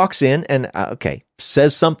she walks in and,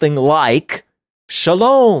 says something like,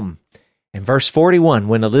 Shalom. In verse 41,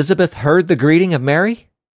 when Elizabeth heard the greeting of Mary,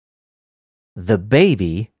 the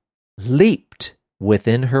baby leaped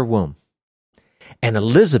within her womb. And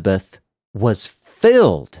Elizabeth was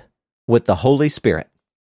filled with the Holy Spirit.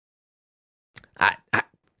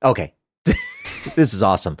 Okay. This is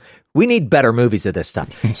awesome. We need better movies of this stuff.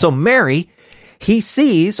 So Mary, he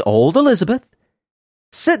sees old Elizabeth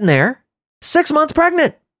sitting there, 6 months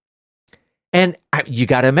pregnant. And you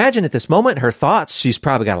got to imagine at this moment, her thoughts, she's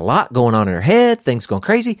probably got a lot going on in her head, things going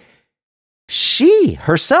crazy. She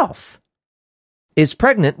herself is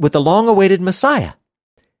pregnant with the long-awaited Messiah.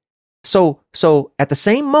 So at the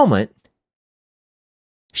same moment,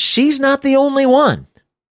 she's not the only one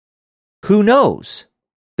who knows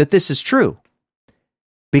that this is true.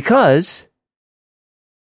 Because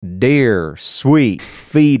dear, sweet,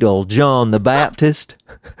 fetal John the Baptist,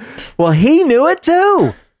 well, he knew it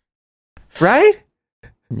too, right?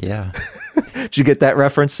 Yeah. Did you get that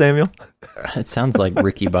reference, Samuel? It sounds like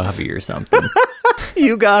Ricky Bobby or something.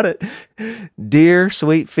 You got it. Dear,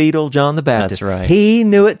 sweet, fetal John the Baptist. That's right. He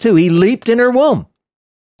knew it too. He leaped in her womb,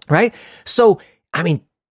 right? So, I mean,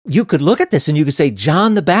 you could look at this and you could say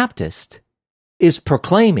John the Baptist is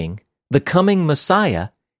proclaiming the coming Messiah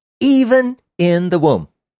even in the womb.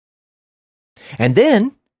 And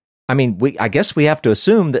then, I mean, I guess we have to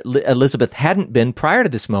assume that Elizabeth hadn't been prior to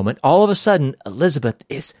this moment. All of a sudden, Elizabeth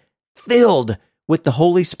is filled with the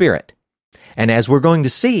Holy Spirit. And as we're going to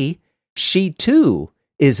see, she too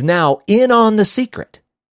is now in on the secret,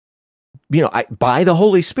 by the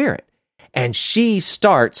Holy Spirit. And she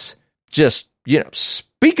starts just,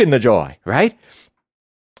 speaking the joy, right?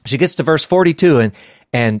 She gets to verse 42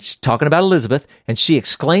 and she's talking about Elizabeth, and she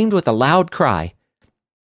exclaimed with a loud cry,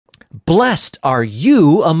 "Blessed are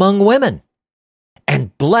you among women,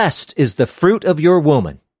 and blessed is the fruit of your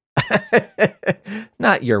womb."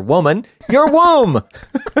 Not your woman, your womb.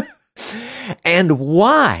 "And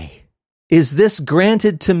why is this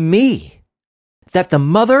granted to me, that the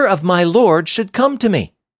mother of my Lord should come to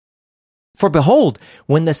me? For behold,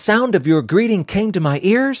 when the sound of your greeting came to my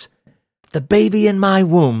ears, the baby in my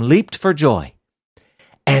womb leaped for joy.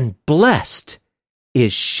 And blessed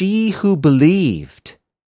is she who believed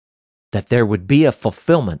that there would be a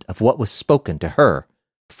fulfillment of what was spoken to her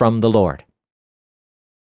from the Lord."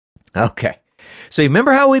 Okay. So you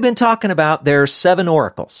remember how we've been talking about there's 7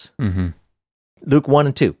 oracles? Mm-hmm. Luke 1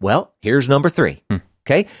 and 2. Well, here's number 3.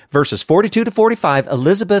 Okay. Verses 42 to 45,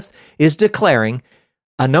 Elizabeth is declaring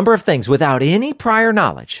a number of things without any prior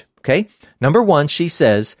knowledge. Okay. Number 1, she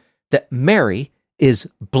says that Mary is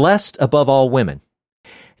blessed above all women.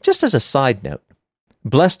 Just as a side note,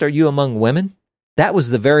 blessed are you among women? That was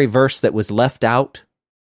the very verse that was left out,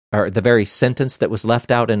 or the very sentence that was left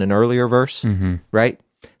out in an earlier verse, right?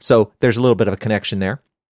 So there's a little bit of a connection there.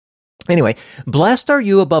 Anyway, blessed are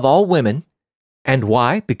you above all women. And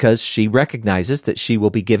why? Because she recognizes that she will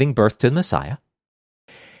be giving birth to the Messiah.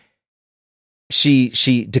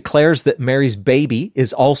 She declares that Mary's baby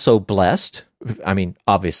is also blessed. I mean,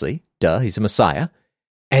 obviously, he's a Messiah.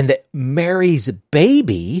 And that Mary's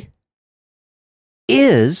baby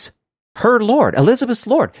is her Lord, Elizabeth's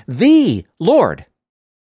Lord, the Lord.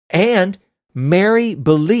 And Mary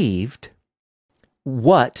believed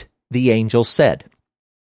what the angel said.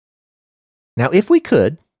 Now, if we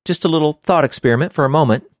could, just a little thought experiment for a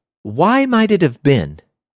moment, why might it have been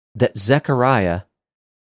that Zechariah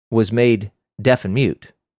was made deaf and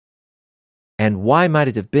mute? And why might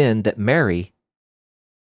it have been that Mary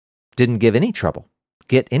didn't get any trouble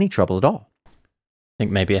at all? I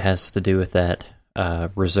think maybe it has to do with that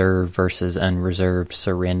reserved versus unreserved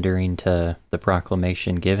surrendering to the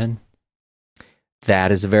proclamation given.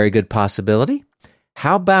 That is a very good possibility.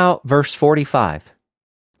 How about verse 45?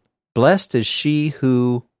 Blessed is she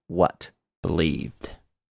who, what? Believed.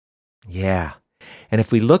 Yeah. And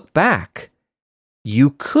if we look back,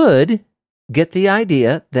 you could get the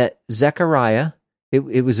idea that Zechariah,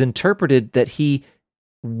 it was interpreted that he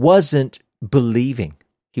wasn't believing.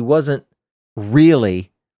 He wasn't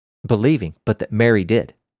really believing, but that Mary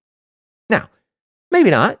did. Now,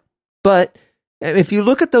 maybe not, but if you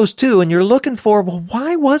look at those two and you're looking for, well,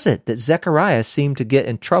 why was it that Zechariah seemed to get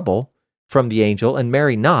in trouble from the angel and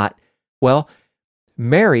Mary not? Well,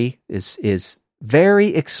 Mary is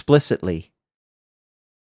very explicitly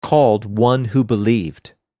called one who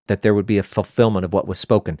believed that there would be a fulfillment of what was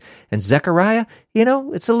spoken. And Zechariah,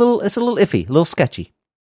 it's a little iffy, a little sketchy.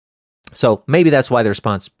 So maybe that's why the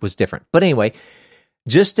response was different. But anyway,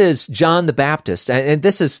 just as John the Baptist, and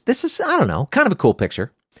this is I don't know, kind of a cool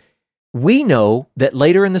picture. We know that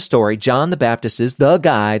later in the story, John the Baptist is the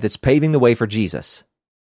guy that's paving the way for Jesus.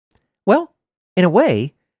 Well, in a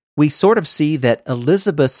way, we sort of see that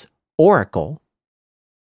Elizabeth's oracle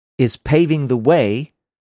is paving the way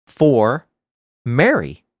for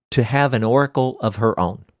Mary to have an oracle of her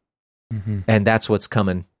own. Mm-hmm. And that's what's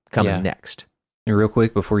coming next. And real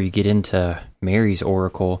quick, before you get into Mary's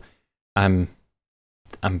oracle, I'm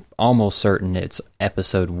almost certain it's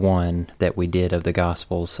episode 1 that we did of the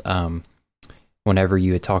Gospels. Whenever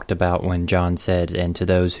you had talked about when John said, "And to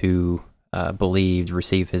those who believed,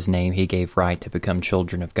 received his name, he gave right to become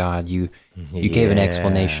children of God." You gave an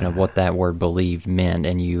explanation of what that word "believed" meant,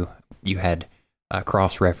 and you had a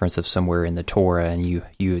cross-reference of somewhere in the Torah, and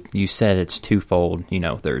you said it's twofold.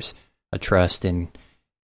 There's a trust in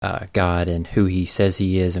God and who he says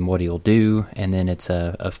he is and what he'll do, and then it's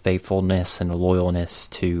a faithfulness and a loyalness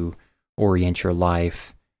to orient your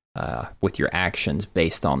life with your actions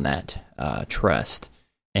based on that trust.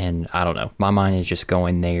 And I don't know, my mind is just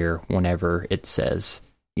going there whenever it says,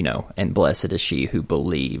 and blessed is she who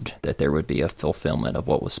believed that there would be a fulfillment of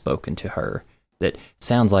what was spoken to her. That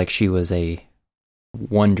sounds like she was a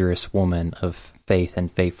wondrous woman of faith and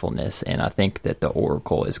faithfulness, and I think that the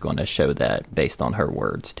oracle is going to show that based on her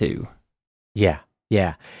words too. Yeah.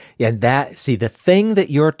 And the thing that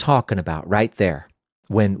you're talking about right there,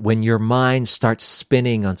 when your mind starts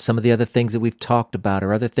spinning on some of the other things that we've talked about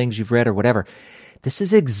or other things you've read or whatever, this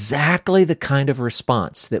is exactly the kind of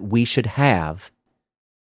response that we should have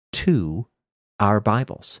to our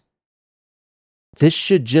Bibles. This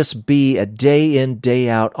should just be a day in, day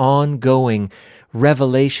out, ongoing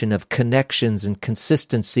revelation of connections and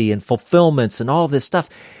consistency and fulfillments and all this stuff.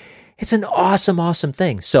 It's an awesome, awesome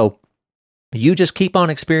thing. So you just keep on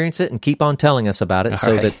experiencing it and keep on telling us about it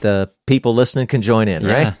that the people listening can join in,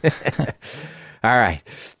 right? All right.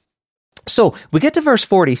 So we get to verse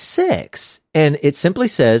 46, and it simply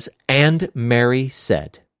says, "And Mary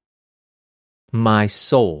said, 'My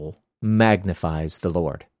soul magnifies the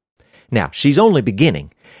Lord.'" Now, she's only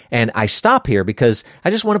beginning, and I stop here because I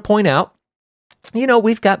just want to point out,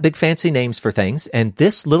 we've got big fancy names for things, and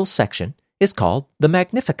this little section is called the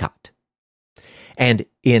Magnificat. And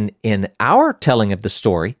in our telling of the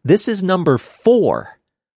story, this is number 4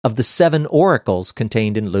 of the 7 oracles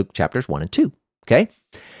contained in Luke chapters 1 and 2, okay?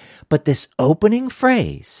 But this opening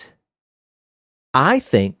phrase, I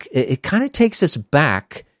think it kind of takes us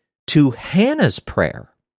back to Hannah's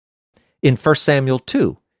prayer in 1 Samuel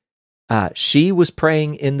 2. She was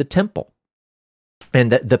praying in the temple.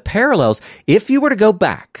 And the parallels, if you were to go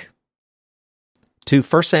back to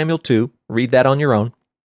 1 Samuel 2, read that on your own,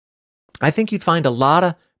 I think you'd find a lot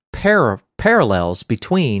of parallels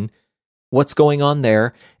between what's going on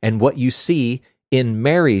there and what you see in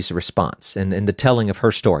Mary's response and the telling of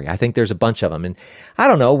her story. I think there's a bunch of them. And I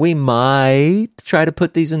don't know, we might try to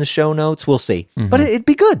put these in the show notes. We'll see. Mm-hmm. But it'd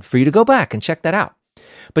be good for you to go back and check that out.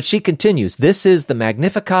 But she continues, this is the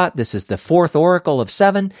Magnificat. This is the 4th oracle of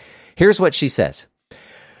 7. Here's what she says.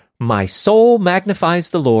 "My soul magnifies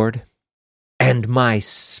the Lord, and my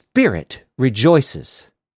spirit rejoices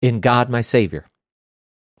in God my Savior.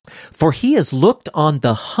 For he has looked on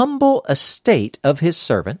the humble estate of his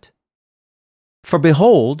servant. For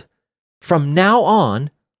behold, from now on,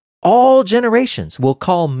 all generations will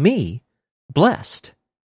call me blessed.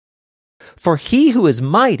 For he who is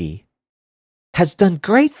mighty has done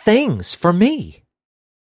great things for me,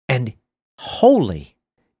 and holy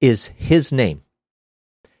is his name."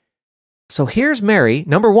 So here's Mary.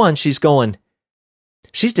 Number 1, she's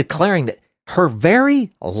declaring that her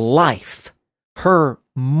very life, her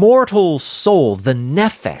mortal soul, the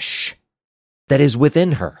nephesh that is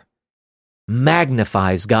within her,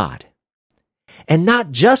 magnifies God. And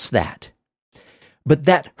not just that, but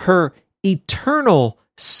that her eternal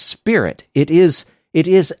spirit, it is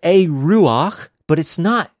a ruach, but it's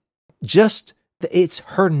not just, it's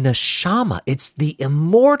her neshama. It's the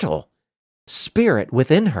immortal spirit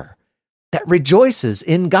within her that rejoices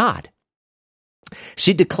in God.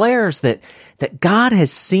 She declares that God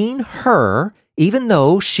has seen her, even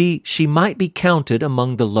though she might be counted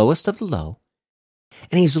among the lowest of the low,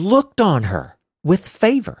 and he's looked on her with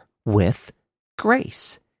favor, with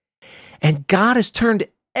grace. And God has turned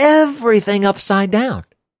everything upside down.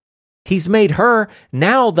 He's made her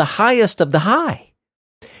now the highest of the high.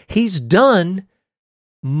 He's done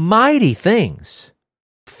mighty things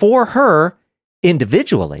for her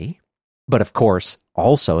individually, but of course,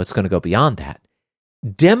 also it's going to go beyond that,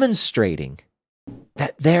 demonstrating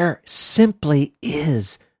that there simply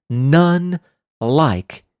is none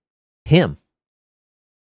like him.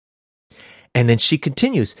 And then she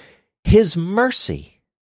continues, his mercy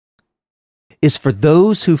is for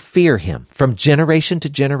those who fear him from generation to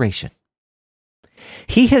generation.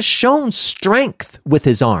 He has shown strength with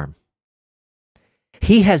his arm.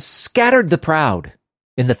 He has scattered the proud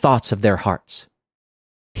in the thoughts of their hearts.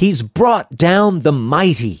 He's brought down the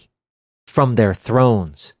mighty from their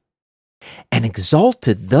thrones and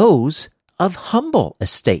exalted those of humble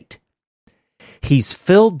estate. He's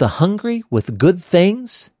filled the hungry with good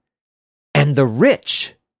things, and the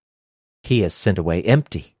rich he has sent away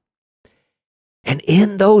empty. And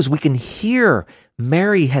in those we can hear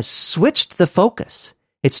Mary has switched the focus.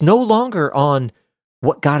 It's no longer on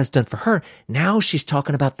what God has done for her. Now she's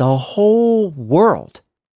talking about the whole world.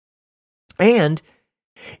 And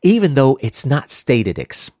even though it's not stated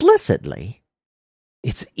explicitly,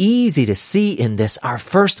 it's easy to see in this our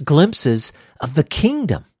first glimpses of the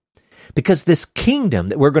kingdom. Because this kingdom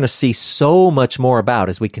that we're going to see so much more about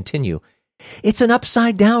as we continue, it's an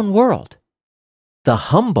upside-down world. The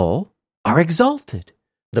humble are exalted.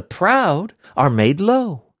 The proud are made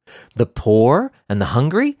low. The poor and the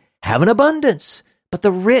hungry have an abundance. But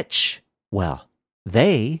the rich, well,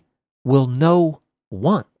 they will know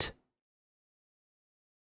want.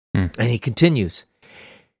 And he continues,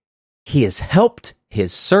 he has helped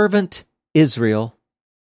his servant Israel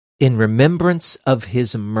in remembrance of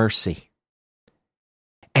his mercy.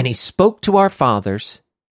 And he spoke to our fathers,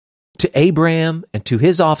 to Abraham and to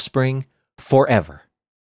his offspring forever.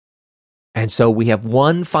 And so we have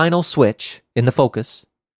one final switch in the focus.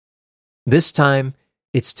 This time,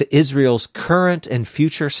 it's to Israel's current and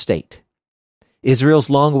future state. Israel's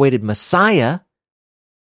long-awaited Messiah,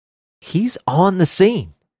 he's on the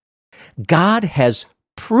scene. God has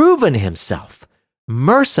proven himself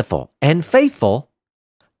merciful and faithful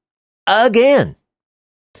again.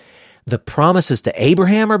 The promises to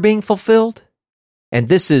Abraham are being fulfilled. And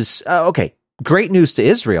this is, great news to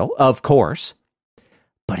Israel, of course.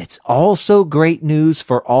 But it's also great news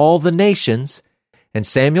for all the nations. And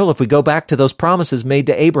Samuel, if we go back to those promises made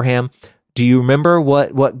to Abraham, do you remember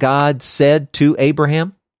what God said to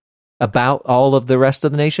Abraham about all of the rest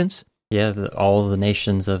of the nations? Yeah, all the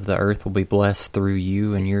nations of the earth will be blessed through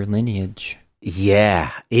you and your lineage.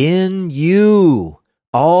 Yeah, in you,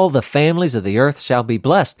 all the families of the earth shall be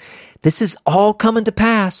blessed. This is all coming to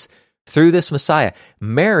pass through this Messiah.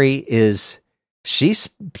 Mary she's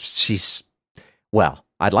well,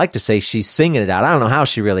 I'd like to say she's singing it out. I don't know how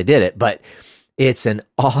she really did it, but it's an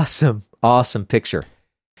awesome, awesome picture.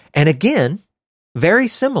 And again, very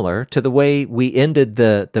similar to the way we ended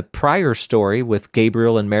the prior story with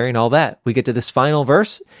Gabriel and Mary and all that. We get to this final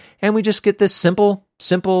verse, and we just get this simple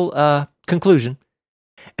conclusion.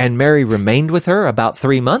 And Mary remained with her about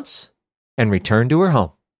 3 months and returned to her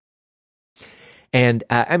home. And,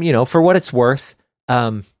 for what it's worth,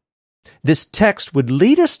 this text would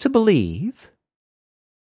lead us to believe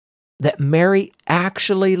that Mary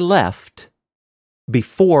actually left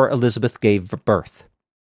before Elizabeth gave birth.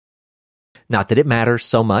 Not that it matters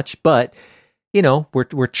so much, but,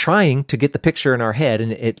 we're trying to get the picture in our head,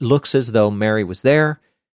 and it looks as though Mary was there.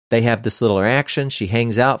 They have this little interaction. She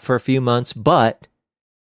hangs out for a few months, but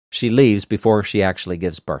she leaves before she actually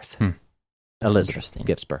gives birth. Elizabeth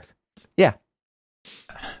gives birth. Yeah.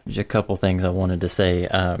 There's a couple things I wanted to say.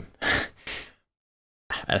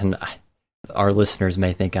 And our listeners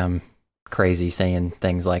may think I'm crazy saying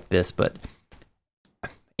things like this, but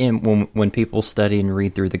when people study and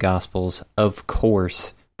read through the Gospels, of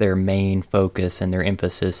course, their main focus and their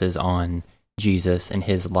emphasis is on Jesus and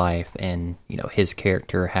his life and, his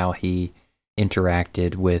character, how he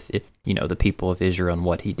interacted with, the people of Israel and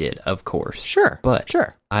what he did, of course. Sure.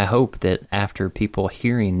 I hope that after people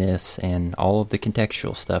hearing this and all of the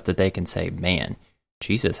contextual stuff that they can say, man,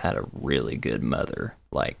 Jesus had a really good mother.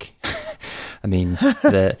 Like,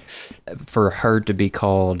 that for her to be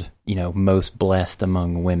called, most blessed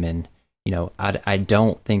among women, I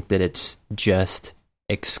don't think that it's just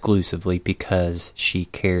exclusively because she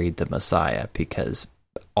carried the Messiah, because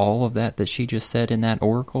all of that she just said in that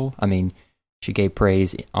oracle, she gave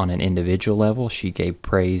praise on an individual level. She gave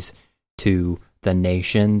praise to the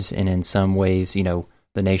nations, and in some ways,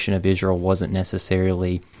 the nation of Israel wasn't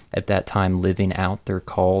necessarily at that time living out their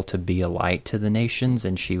call to be a light to the nations,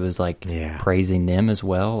 and she was praising them as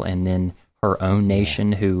well. And then her own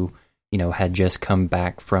nation, who had just come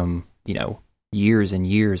back from years and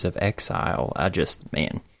years of exile.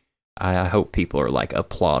 I hope people are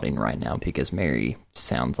applauding right now, because Mary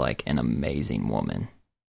sounds like an amazing woman.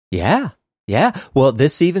 Yeah, Yeah. Well,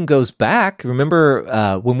 this even goes back.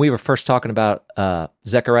 Remember when we were first talking about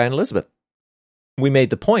Zechariah and Elizabeth, we made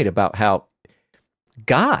the point about how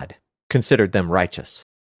God considered them righteous.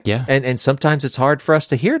 Yeah. And sometimes it's hard for us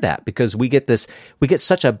to hear that because we get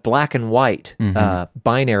such a black and white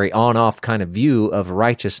binary on-off kind of view of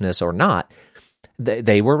righteousness or not.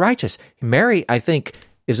 They were righteous. Mary, I think,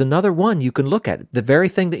 is another one you can look at. The very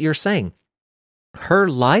thing that you're saying. Her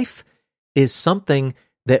life is something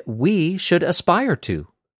that we should aspire to,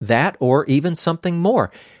 that or even something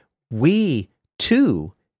more. We,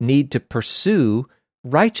 too, need to pursue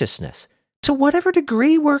righteousness to whatever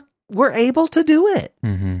degree we're able to do it.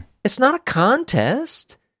 Mm-hmm. It's not a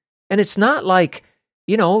contest, and it's not like,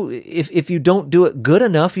 if you don't do it good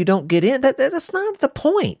enough, you don't get in. That's not the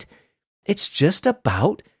point. It's just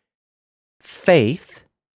about faith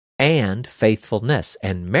and faithfulness,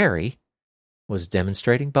 and Mary was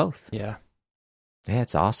demonstrating both. Yeah. Yeah,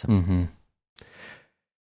 it's awesome. Mm-hmm.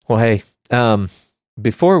 Well, hey,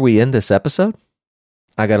 before we end this episode,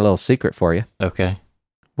 I got a little secret for you. Okay.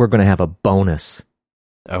 We're going to have a bonus.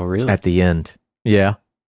 Oh, really? At the end. Yeah.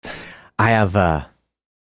 I have a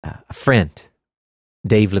friend,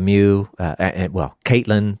 Dave Lemieux,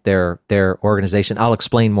 Caitlin, their organization. I'll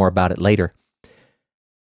explain more about it later.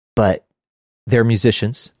 But they're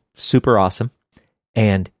musicians, super awesome.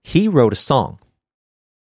 And he wrote a song.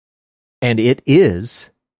 And it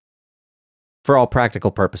is, for all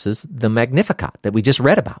practical purposes, the Magnificat that we just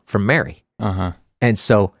read about from Mary. Uh-huh. And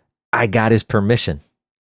so I got his permission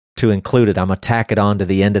to include it. I'm going to tack it on to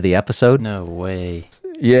the end of the episode. No way.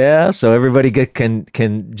 Yeah, so everybody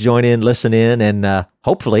can join in, listen in, and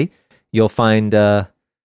hopefully you'll find, a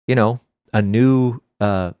new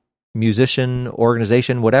musician,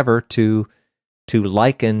 organization, whatever, to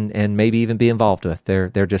like and maybe even be involved with.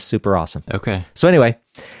 They're just super awesome. Okay. So anyway,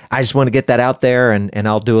 I just want to get that out there, and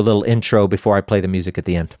I'll do a little intro before I play the music at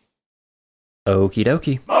the end. Okie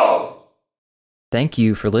dokie. Thank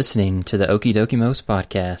you for listening to the Okie Dokie Most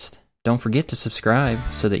podcast. Don't forget to subscribe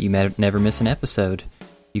so that you never miss an episode.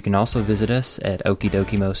 You can also visit us at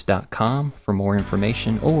okidokimos.com for more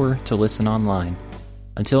information or to listen online.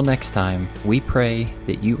 Until next time, we pray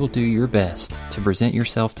that you will do your best to present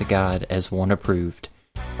yourself to God as one approved,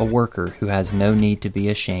 a worker who has no need to be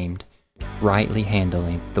ashamed, rightly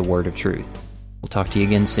handling the word of truth. We'll talk to you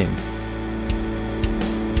again soon.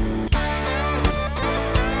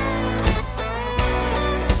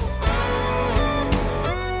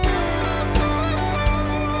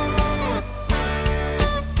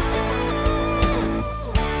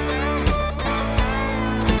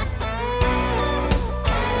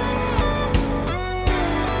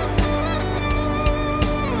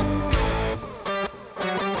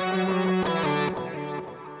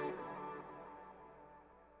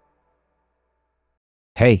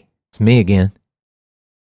 Hey, it's me again.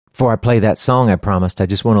 Before I play that song I promised, I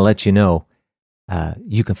just want to let you know,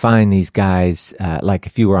 you can find these guys, like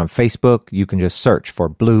if you were on Facebook, you can just search for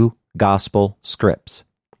Blue Gospel Scripts.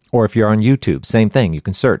 Or if you're on YouTube, same thing, you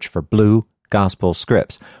can search for Blue Gospel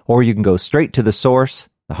Scripts. Or you can go straight to the source,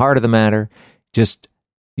 the heart of the matter. Just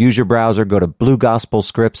use your browser, go to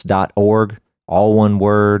bluegospelscripts.org. All one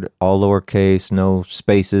word, all lowercase, no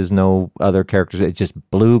spaces, no other characters. It's just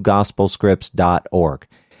bluegospelscripts.org.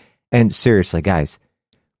 And seriously, guys,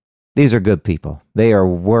 these are good people. They are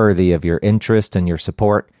worthy of your interest and your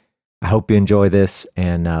support. I hope you enjoy this,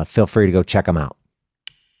 and feel free to go check them out.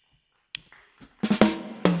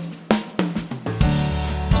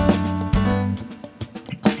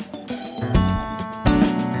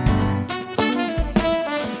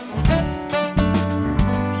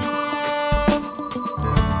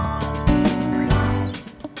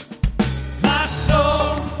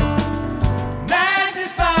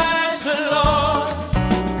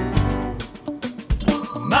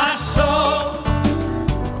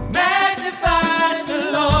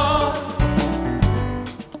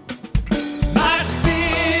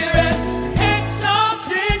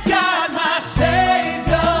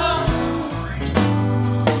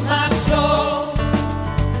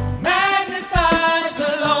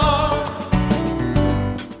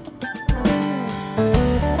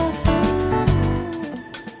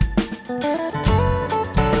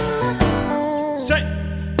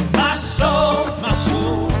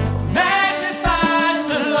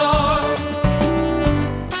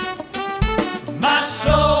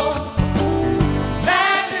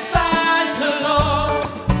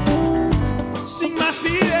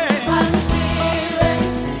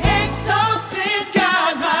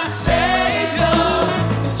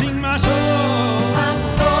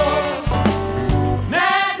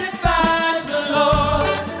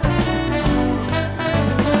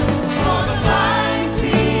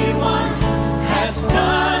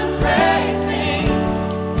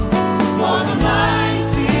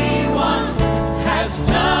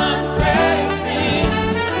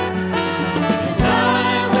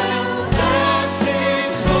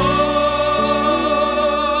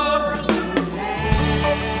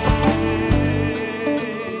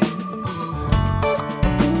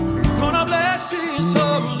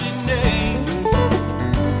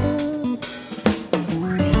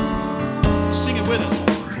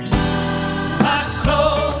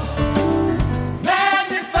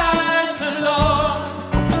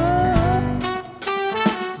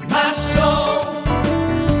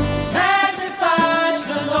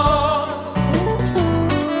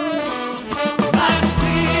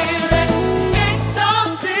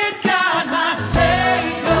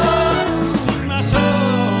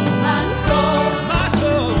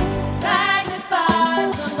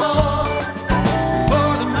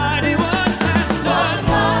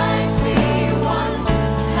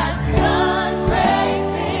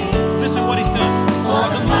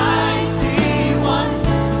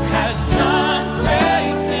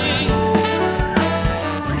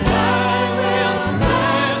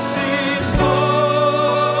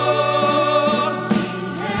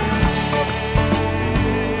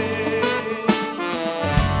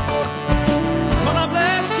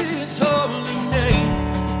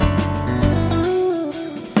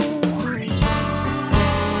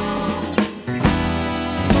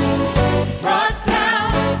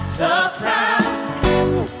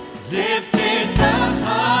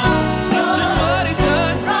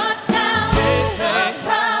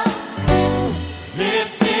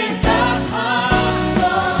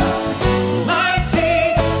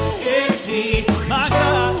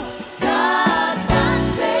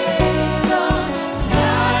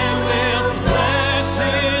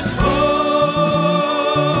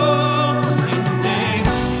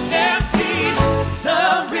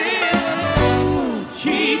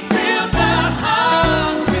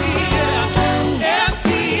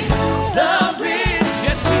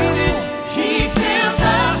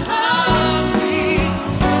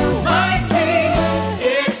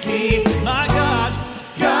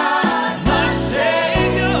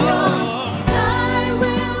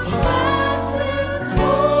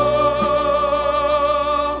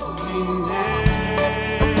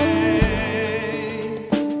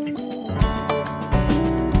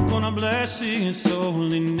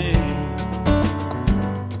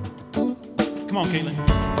 Come on,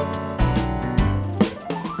 Caitlin.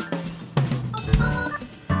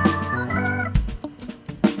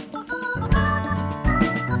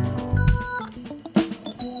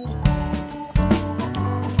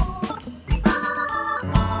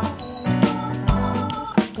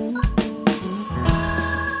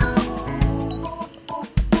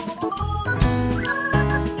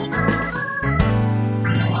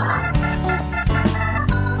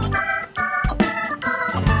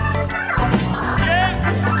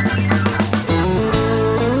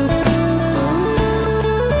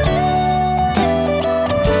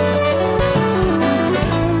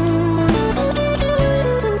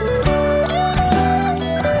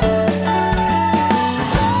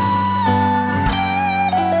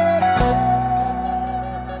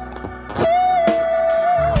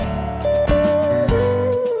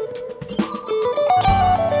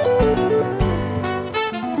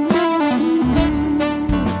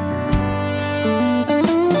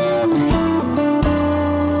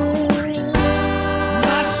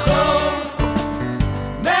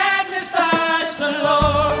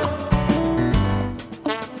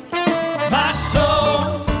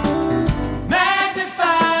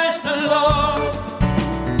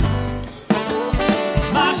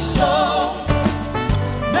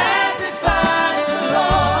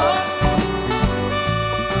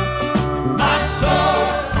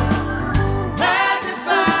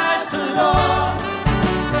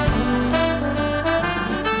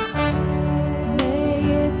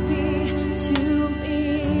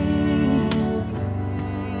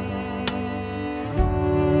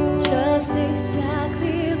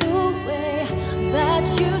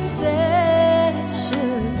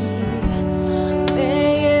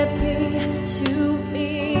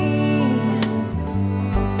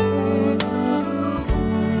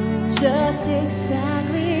 Just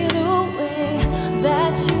exactly the way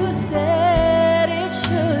that you